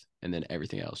Earth, and then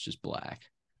everything else just black.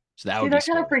 So that See, would be that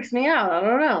kind of scary. freaks me out. I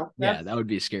don't know. Yeah, That's, that would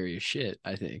be scary as shit,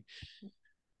 I think.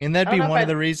 And that'd I don't be know if one of I'd,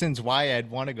 the reasons why I'd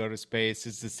want to go to space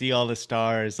is to see all the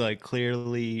stars like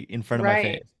clearly in front of my right.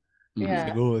 face. It's Mhm.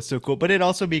 like, Yeah. oh, it's so cool. But it'd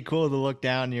also be cool to look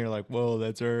down and you're like, whoa,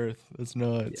 that's Earth. That's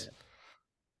nuts. Yeah.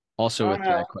 I Also, don't with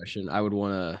know. that question, I would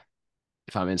want to,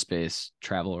 if I'm in space,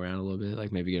 travel around a little bit,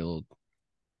 like maybe get a little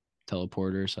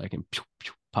teleporter so I can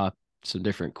pop some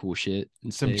different cool shit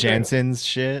in Some space. True. Jensen's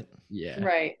shit. Yeah.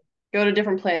 Right. Go to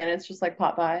different planets, just like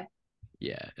pop by.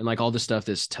 Yeah. And like all the stuff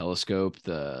this telescope,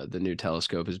 the new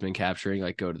telescope has been capturing,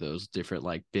 like go to those different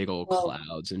like big old Well,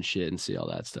 clouds and shit and see all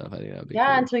that stuff. I think that'd be yeah,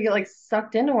 cool. until you get like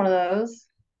sucked into one of those,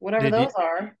 whatever Did those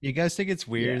are. you guys think it's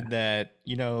Yeah. weird that,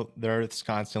 the Earth's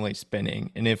constantly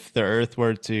spinning? And if the Earth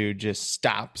were to just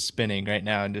stop spinning right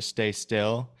now and just stay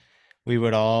still, we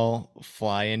would all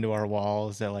fly into our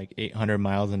walls at like 800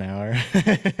 miles an hour.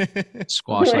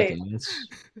 Squash like Wait, ants.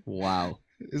 Wow.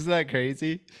 Isn't that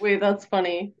crazy? wait, that's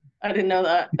funny. I didn't know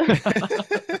that.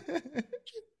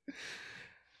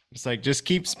 It's like, just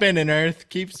keep spinning, Earth.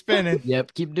 Keep spinning.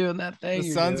 Yep. Keep doing that The thing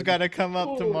you're sun's doing. got to come up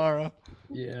Oh, tomorrow.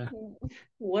 Yeah.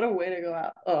 what a way to go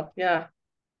out. Oh, yeah,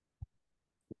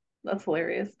 that's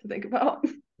hilarious to think about.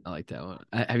 I like that one.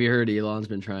 Have you heard Elon's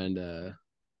been trying to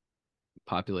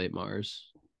populate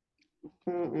Mars?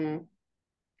 Mm-mm.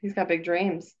 He's got big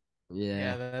dreams. Yeah.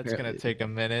 Yeah, that's going to Apparently take a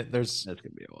minute. that's gonna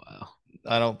be a while.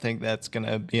 I don't think that's going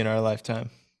to be in our lifetime.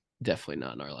 Definitely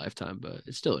not in our lifetime, but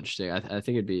it's still interesting. I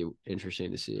think it'd be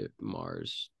interesting to see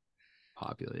Mars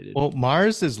populated. Well,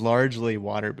 Mars is largely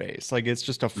water based. Like it's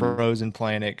just a Mm, frozen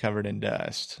planet covered in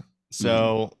dust. mhm.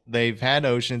 So they've had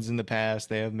oceans in the past,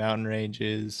 they have mountain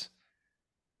ranges.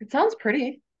 It sounds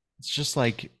pretty. It's just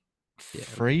like Yeah,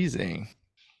 freezing.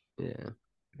 yeah.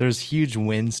 There's huge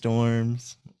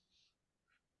windstorms.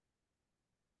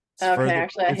 It's Okay, further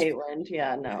actually, I hate wind.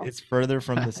 Yeah, no. it's further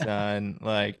from the sun.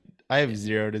 Like I have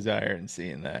zero desire in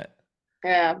seeing that.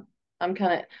 Yeah, I'm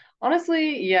kind of,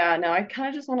 honestly, yeah, no, I kind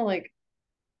of just want to like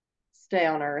stay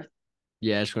on Earth.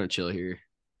 Yeah, I just want to chill here.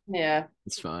 Yeah.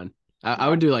 It's fine. I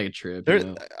would do like a trip, you There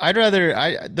know. I'd rather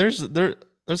I there's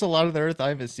a lot of the Earth I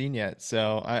haven't seen yet.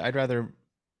 So I'd rather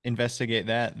investigate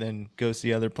that than go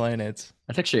see other planets.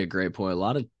 That's actually a great point. A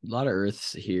lot of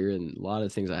Earths here and a lot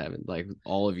of things I haven't like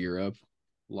all of Europe.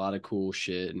 A lot of cool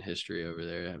shit and history over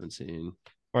there I haven't seen.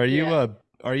 Yeah.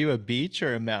 Are you a beach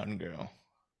or a mountain girl?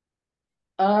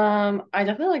 I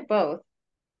definitely like both.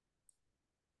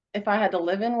 If I had to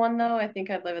live in one though, I think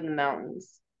I'd live in the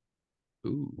mountains.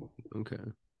 Ooh, okay.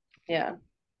 Yeah.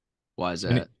 Why is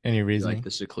Any that? any You like reasoning?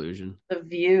 the seclusion? The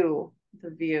view, the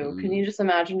view. Can Mm, you just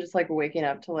imagine just like waking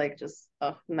up to like just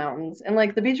mountains and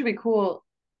like the beach would be cool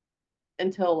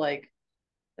until like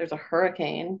there's a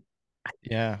hurricane.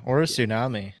 Yeah, or a yeah,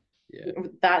 tsunami. yeah.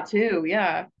 That too.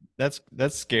 Yeah. That's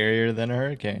scarier than a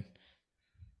hurricane.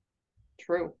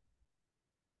 True.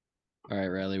 All right,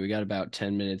 Riley, we got about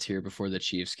 10 minutes here before the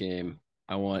Chiefs game.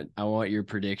 I want your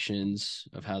predictions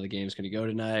of how the game's going to go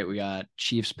tonight. We got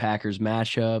Chiefs Packers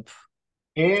matchup.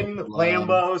 In Taking love,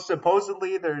 Lambeau,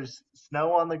 supposedly there's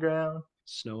snow on the ground.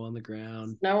 snow on the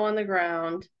ground. Snow on the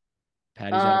ground.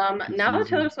 Patty's out for the Now that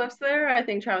Taylor season. Swift's there, I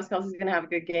think Travis Kelce's gonna have a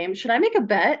good game. Should I make a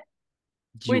bet?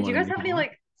 Do you Wait, do want you to guys make have a any bet?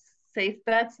 like safe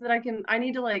bets that I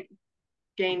need to like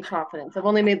gain confidence. I've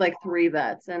only made like 3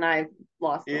 bets and I've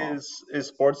lost them all. Is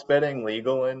sports betting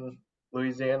legal in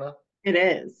Louisiana? It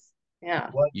is. Yeah.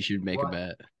 What You should make a what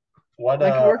bet. what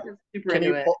My coworker's super can into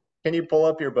you it. Can you pull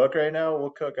up your book right now?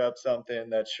 We'll cook up something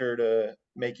that's sure to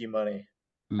make you money.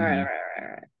 All right, all Mhm. right, all right, all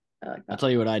right. I like I'll that. tell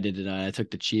you what I did tonight. I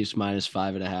took the Chiefs minus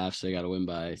 5.5, so they got to win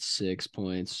by 6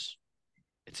 points.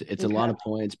 It's a lot Okay. of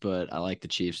points, but I like the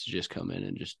Chiefs to just come in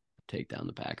and just take down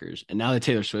the Packers. And now that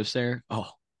Taylor Swift's there, oh,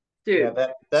 Yeah, Dude,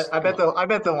 that come on. I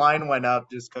bet the line went up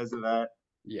just because of that.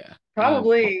 Yeah,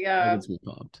 probably, that yeah. gets me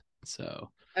pumped. So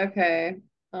Okay.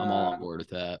 I'm all on board with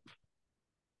that.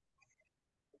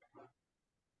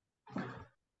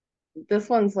 This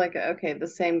one's like, okay, the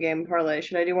same game parlay.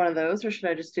 Should I do one of those or should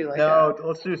I just do like No,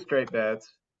 let's do straight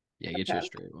bets. Yeah, get you a okay.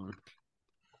 straight one.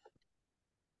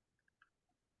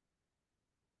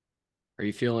 Are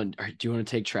you feeling? Or do you want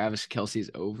to take Travis Kelsey's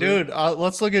over? Dude,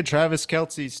 let's look at Travis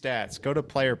Kelce's stats. Go to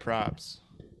player props.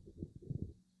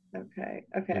 Okay.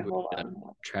 Okay, hold on.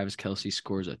 Travis Kelsey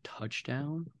scores a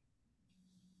touchdown.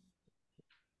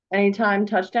 Anytime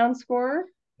touchdown score,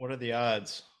 What are the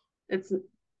odds? it's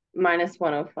minus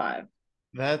 105.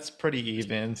 That's pretty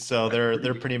even. So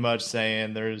they're pretty much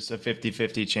saying there's a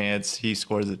 50-50 chance he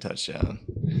scores a touchdown.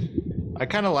 I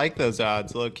kind of like those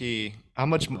odds, low key. I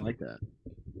like that.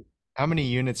 How many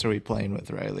units are we playing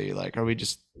with, Riley? Like, are we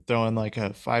just throwing like a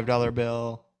 $5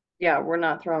 bill? Yeah, we're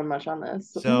not throwing much on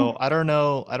this. So I don't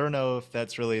know. I don't know if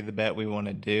that's really the bet we want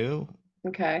to do.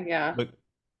 Okay, yeah. But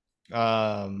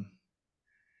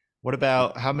what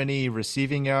about how many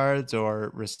receiving yards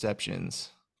or receptions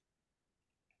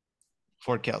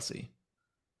for Kelsey?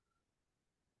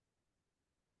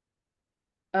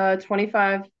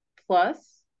 25 plus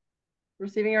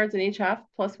receiving yards in each half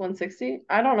plus 160.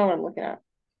 I don't know what I'm looking at.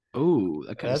 Oh,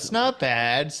 that kind of That's not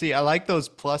bad. See, I like those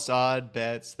plus odd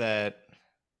bets that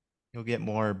you'll get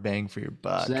more bang for your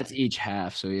buck. So that's each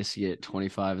half. So he has to get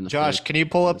 25 in the Josh, first. can you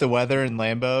pull up the weather in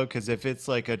Lambeau? Because if it's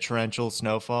like a torrential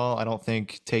snowfall, I don't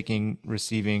think taking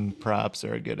receiving props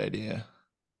are a good idea.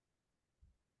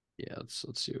 Yeah, let's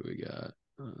see what we got.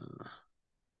 I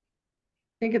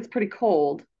think it's pretty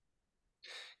cold.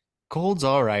 Cold's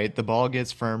all right. The ball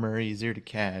gets firmer, easier to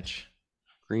catch.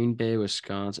 Green Bay,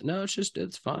 Wisconsin. No,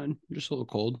 it's fine. Just a little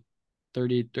cold.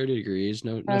 30 degrees.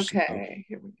 No snow. Okay,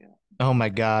 here we go. Oh my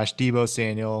gosh, Debo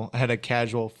Samuel had a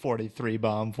casual 43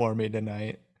 bomb for me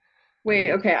tonight. Wait,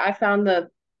 okay, I found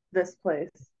this place.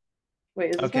 Wait,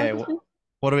 is this Okay, one?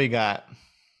 what do we got?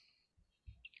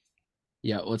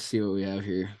 Yeah, let's see what we have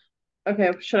here.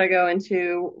 Okay, should I go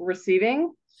into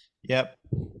receiving? Yep.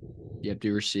 You have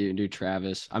to receive and do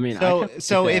Travis. I mean,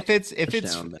 so if it's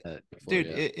dude,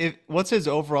 yeah. if what's his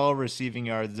overall receiving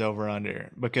yards over under?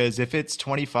 Because if it's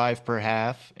 25 per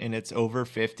half and it's over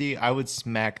 50, I would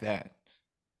smack that.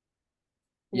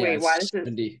 Yeah, Wait, it's why does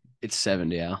 70. It's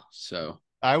 70, Al. So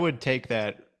I would take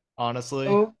that honestly.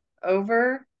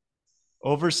 Over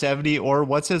 70, or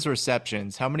what's his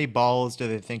receptions? How many balls do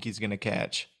they think he's gonna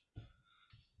catch?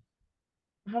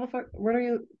 how the fuck? Where do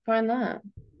you find that?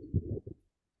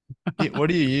 What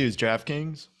do you use?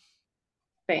 DraftKings?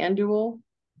 FanDuel?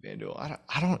 FanDuel.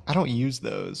 I don't use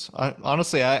those.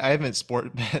 Honestly, I haven't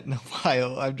sport bet in a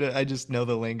while. I just know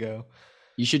the lingo.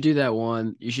 you should do that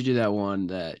one. You should do that one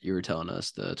that you were telling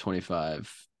us, the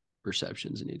 25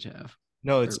 receptions in each half.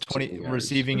 No, it's 20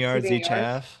 receiving yards each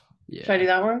half. Yeah. Should I do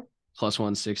that one? Plus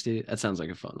 160. That sounds like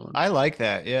a fun one. I like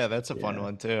that. Yeah, that's a fun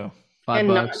one too. $5.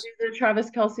 Not do the Travis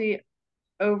Kelsey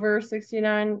over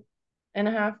 69 and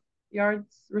a half yards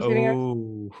receiving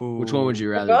yards? Which one would you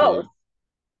rather Both. do?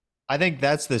 I think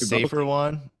that's the Do safer both?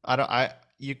 one.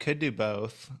 You could do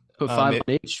both. Put 5 on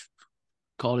each.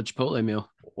 Call it a Chipotle meal.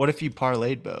 What if you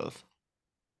parlayed both?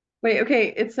 Wait,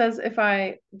 okay. It says if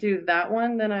I do that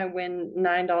one, then I win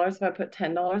 $9 if I put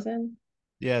 $10 in.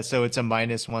 Yeah, so it's a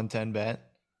minus 110 bet.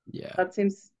 Yeah. That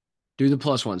seems. Do the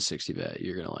plus 160 bet.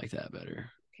 You're gonna like that better.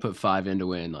 Put 5 in to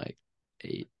win like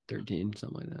 8, 13,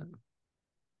 something like that.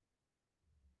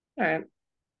 All right.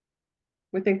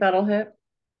 We think that'll hit?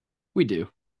 We do.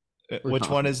 Which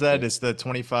one is that? It's the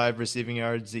 25 receiving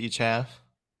yards each half?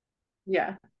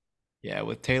 Yeah. Yeah,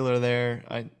 with Taylor there,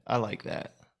 I like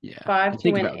that. Yeah. 5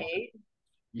 to win 8.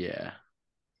 Yeah.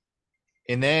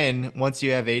 And then once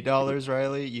you have $8,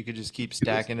 Riley, you could just keep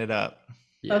stacking it up.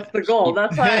 Yeah. That's the goal.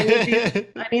 That's why I need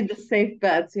I need the safe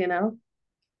bets, you know?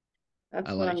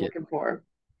 That's what I'm looking for.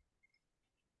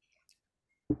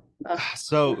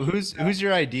 So who's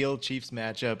your ideal Chiefs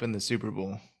matchup in the Super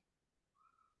Bowl?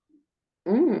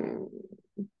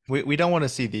 We don't want to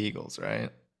see the Eagles, right?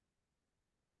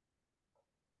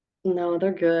 No,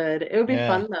 they're good. It would be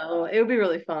fun though. It would be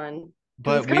really fun.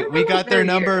 But we got their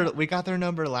number. We got their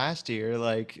number last year.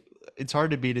 Like, it's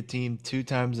hard to beat a team 2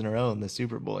 times in a row in the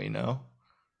Super Bowl, you know?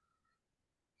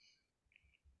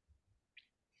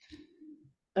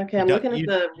 Okay, You I'm don't looking at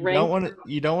the rank.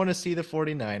 you don't want to see the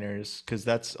 49ers because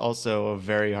that's also a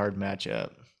very hard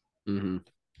matchup. Mm-hmm.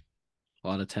 A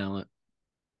lot of talent.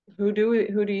 Who do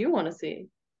you want to see?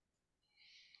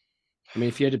 I mean,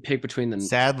 if you had to pick between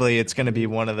Sadly, it's going to be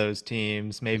one of those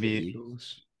teams. the Maybe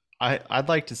Eagles, I'd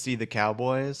like to see the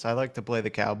Cowboys. I like to play the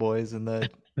Cowboys in the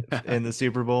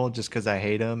Super Bowl just because I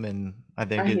hate them and I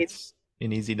think I hate. it's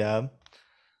an easy dub.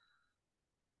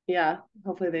 Yeah,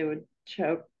 hopefully they would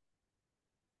choke.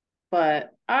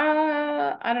 But I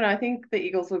don't know. I think the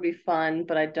Eagles would be fun,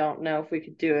 but I don't know if we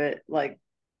could do it. Like,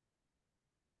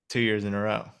 2 years in a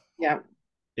row. yeah,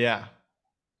 Yeah.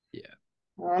 yeah.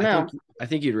 I don't I think know. I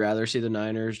think you'd rather see the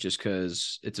Niners just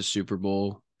because it's a Super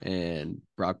Bowl and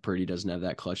Brock Purdy doesn't have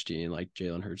that clutch gene like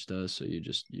Jalen Hurts does. So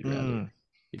Mm.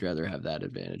 you'd rather have that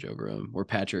advantage over him. Where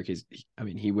Patrick is, I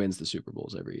mean, he wins the Super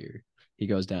Bowls every year. He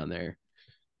goes down there,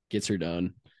 gets her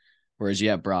done. Whereas you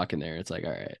have Brock in there, it's like,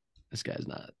 all right, this guy's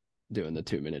not doing the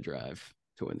 2 minute drive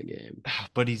to win the game.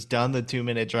 But he's done the 2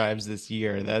 minute drives this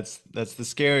year. That's the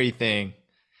scary thing.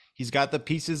 He's got the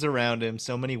pieces around him,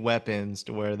 so many weapons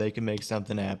to where they can make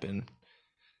something happen.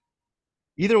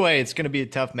 Either way, it's going to be a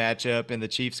tough matchup, and the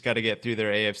Chiefs got to get through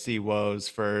their AFC woes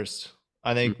first.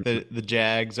 I think Mhm. the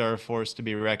Jags are a force to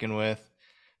be reckoned with.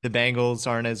 The Bengals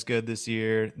aren't as good this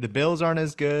year. The Bills aren't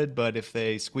as good, but if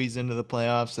they squeeze into the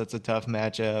playoffs, that's a tough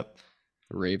matchup.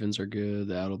 The Ravens are good.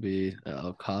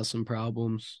 That'll cause some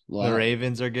problems. A The lot.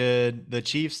 Ravens are good. The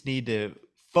Chiefs need to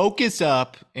focus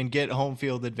up and get home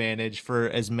field advantage for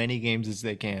as many games as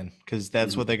they can because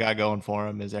that's what Mhm. they got going for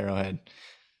them is Arrowhead.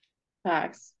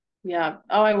 Facts. Yeah.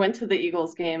 Oh, I went to the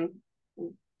Eagles game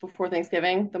before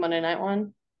Thanksgiving, the Monday night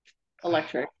one.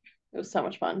 Electric. It was so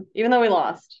much fun. Even though we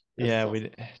lost, it was Yeah, still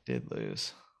we did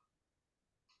lose.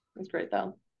 it was great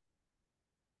though.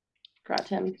 Congrats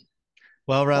him.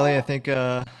 Well, Riley,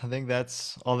 Uh, I think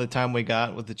that's all the time we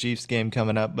got with the Chiefs game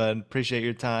coming up. But appreciate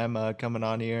your time coming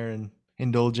on here and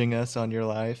indulging us on your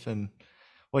life and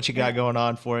what you got yeah, going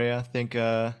on for you. Think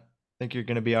you're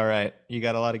gonna be all right. You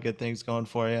got a lot of good things going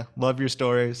for you. Love your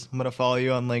stories. I'm gonna follow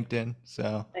you on LinkedIn.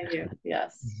 So thank you.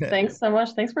 Yes. Thanks so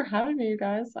much. Thanks for having me, you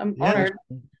guys. I'm yeah, honored.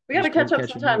 We It got was to catch great up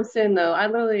catching sometime up. soon though. I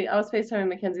was FaceTiming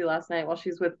Mackenzie last night while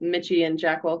she's with Mitchie and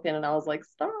Jack Wilkin, and I was like,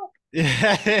 stop.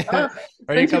 yeah. It's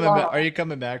been too long. Are you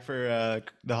coming back for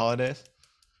the holidays?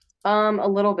 A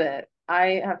little bit.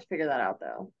 I have to figure that out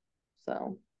though.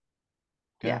 So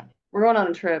Okay. yeah, we're going on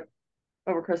a trip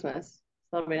over Christmas.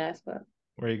 So that'll be nice, but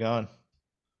Where are you going?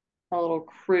 a little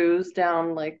cruise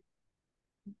down like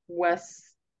west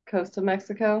coast of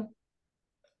Mexico.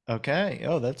 Okay.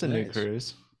 Oh, that's a new Nice.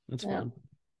 cruise. That's Yeah, fun.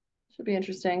 should be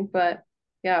interesting. But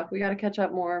yeah, we got to catch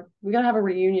up more. We got to have a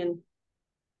reunion.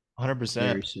 100%.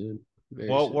 Very soon. Very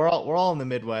Well, soon. we're all in the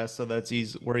Midwest, so that's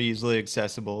easy. We're easily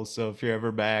accessible. So if you're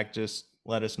ever back, just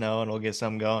let us know and we'll get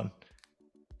something going.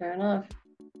 Fair enough.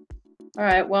 All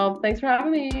right. Well, thanks for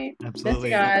having me. Miss you Absolutely.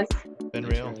 guys. Been Thanks,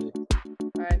 real. Riley.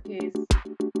 All right. Peace.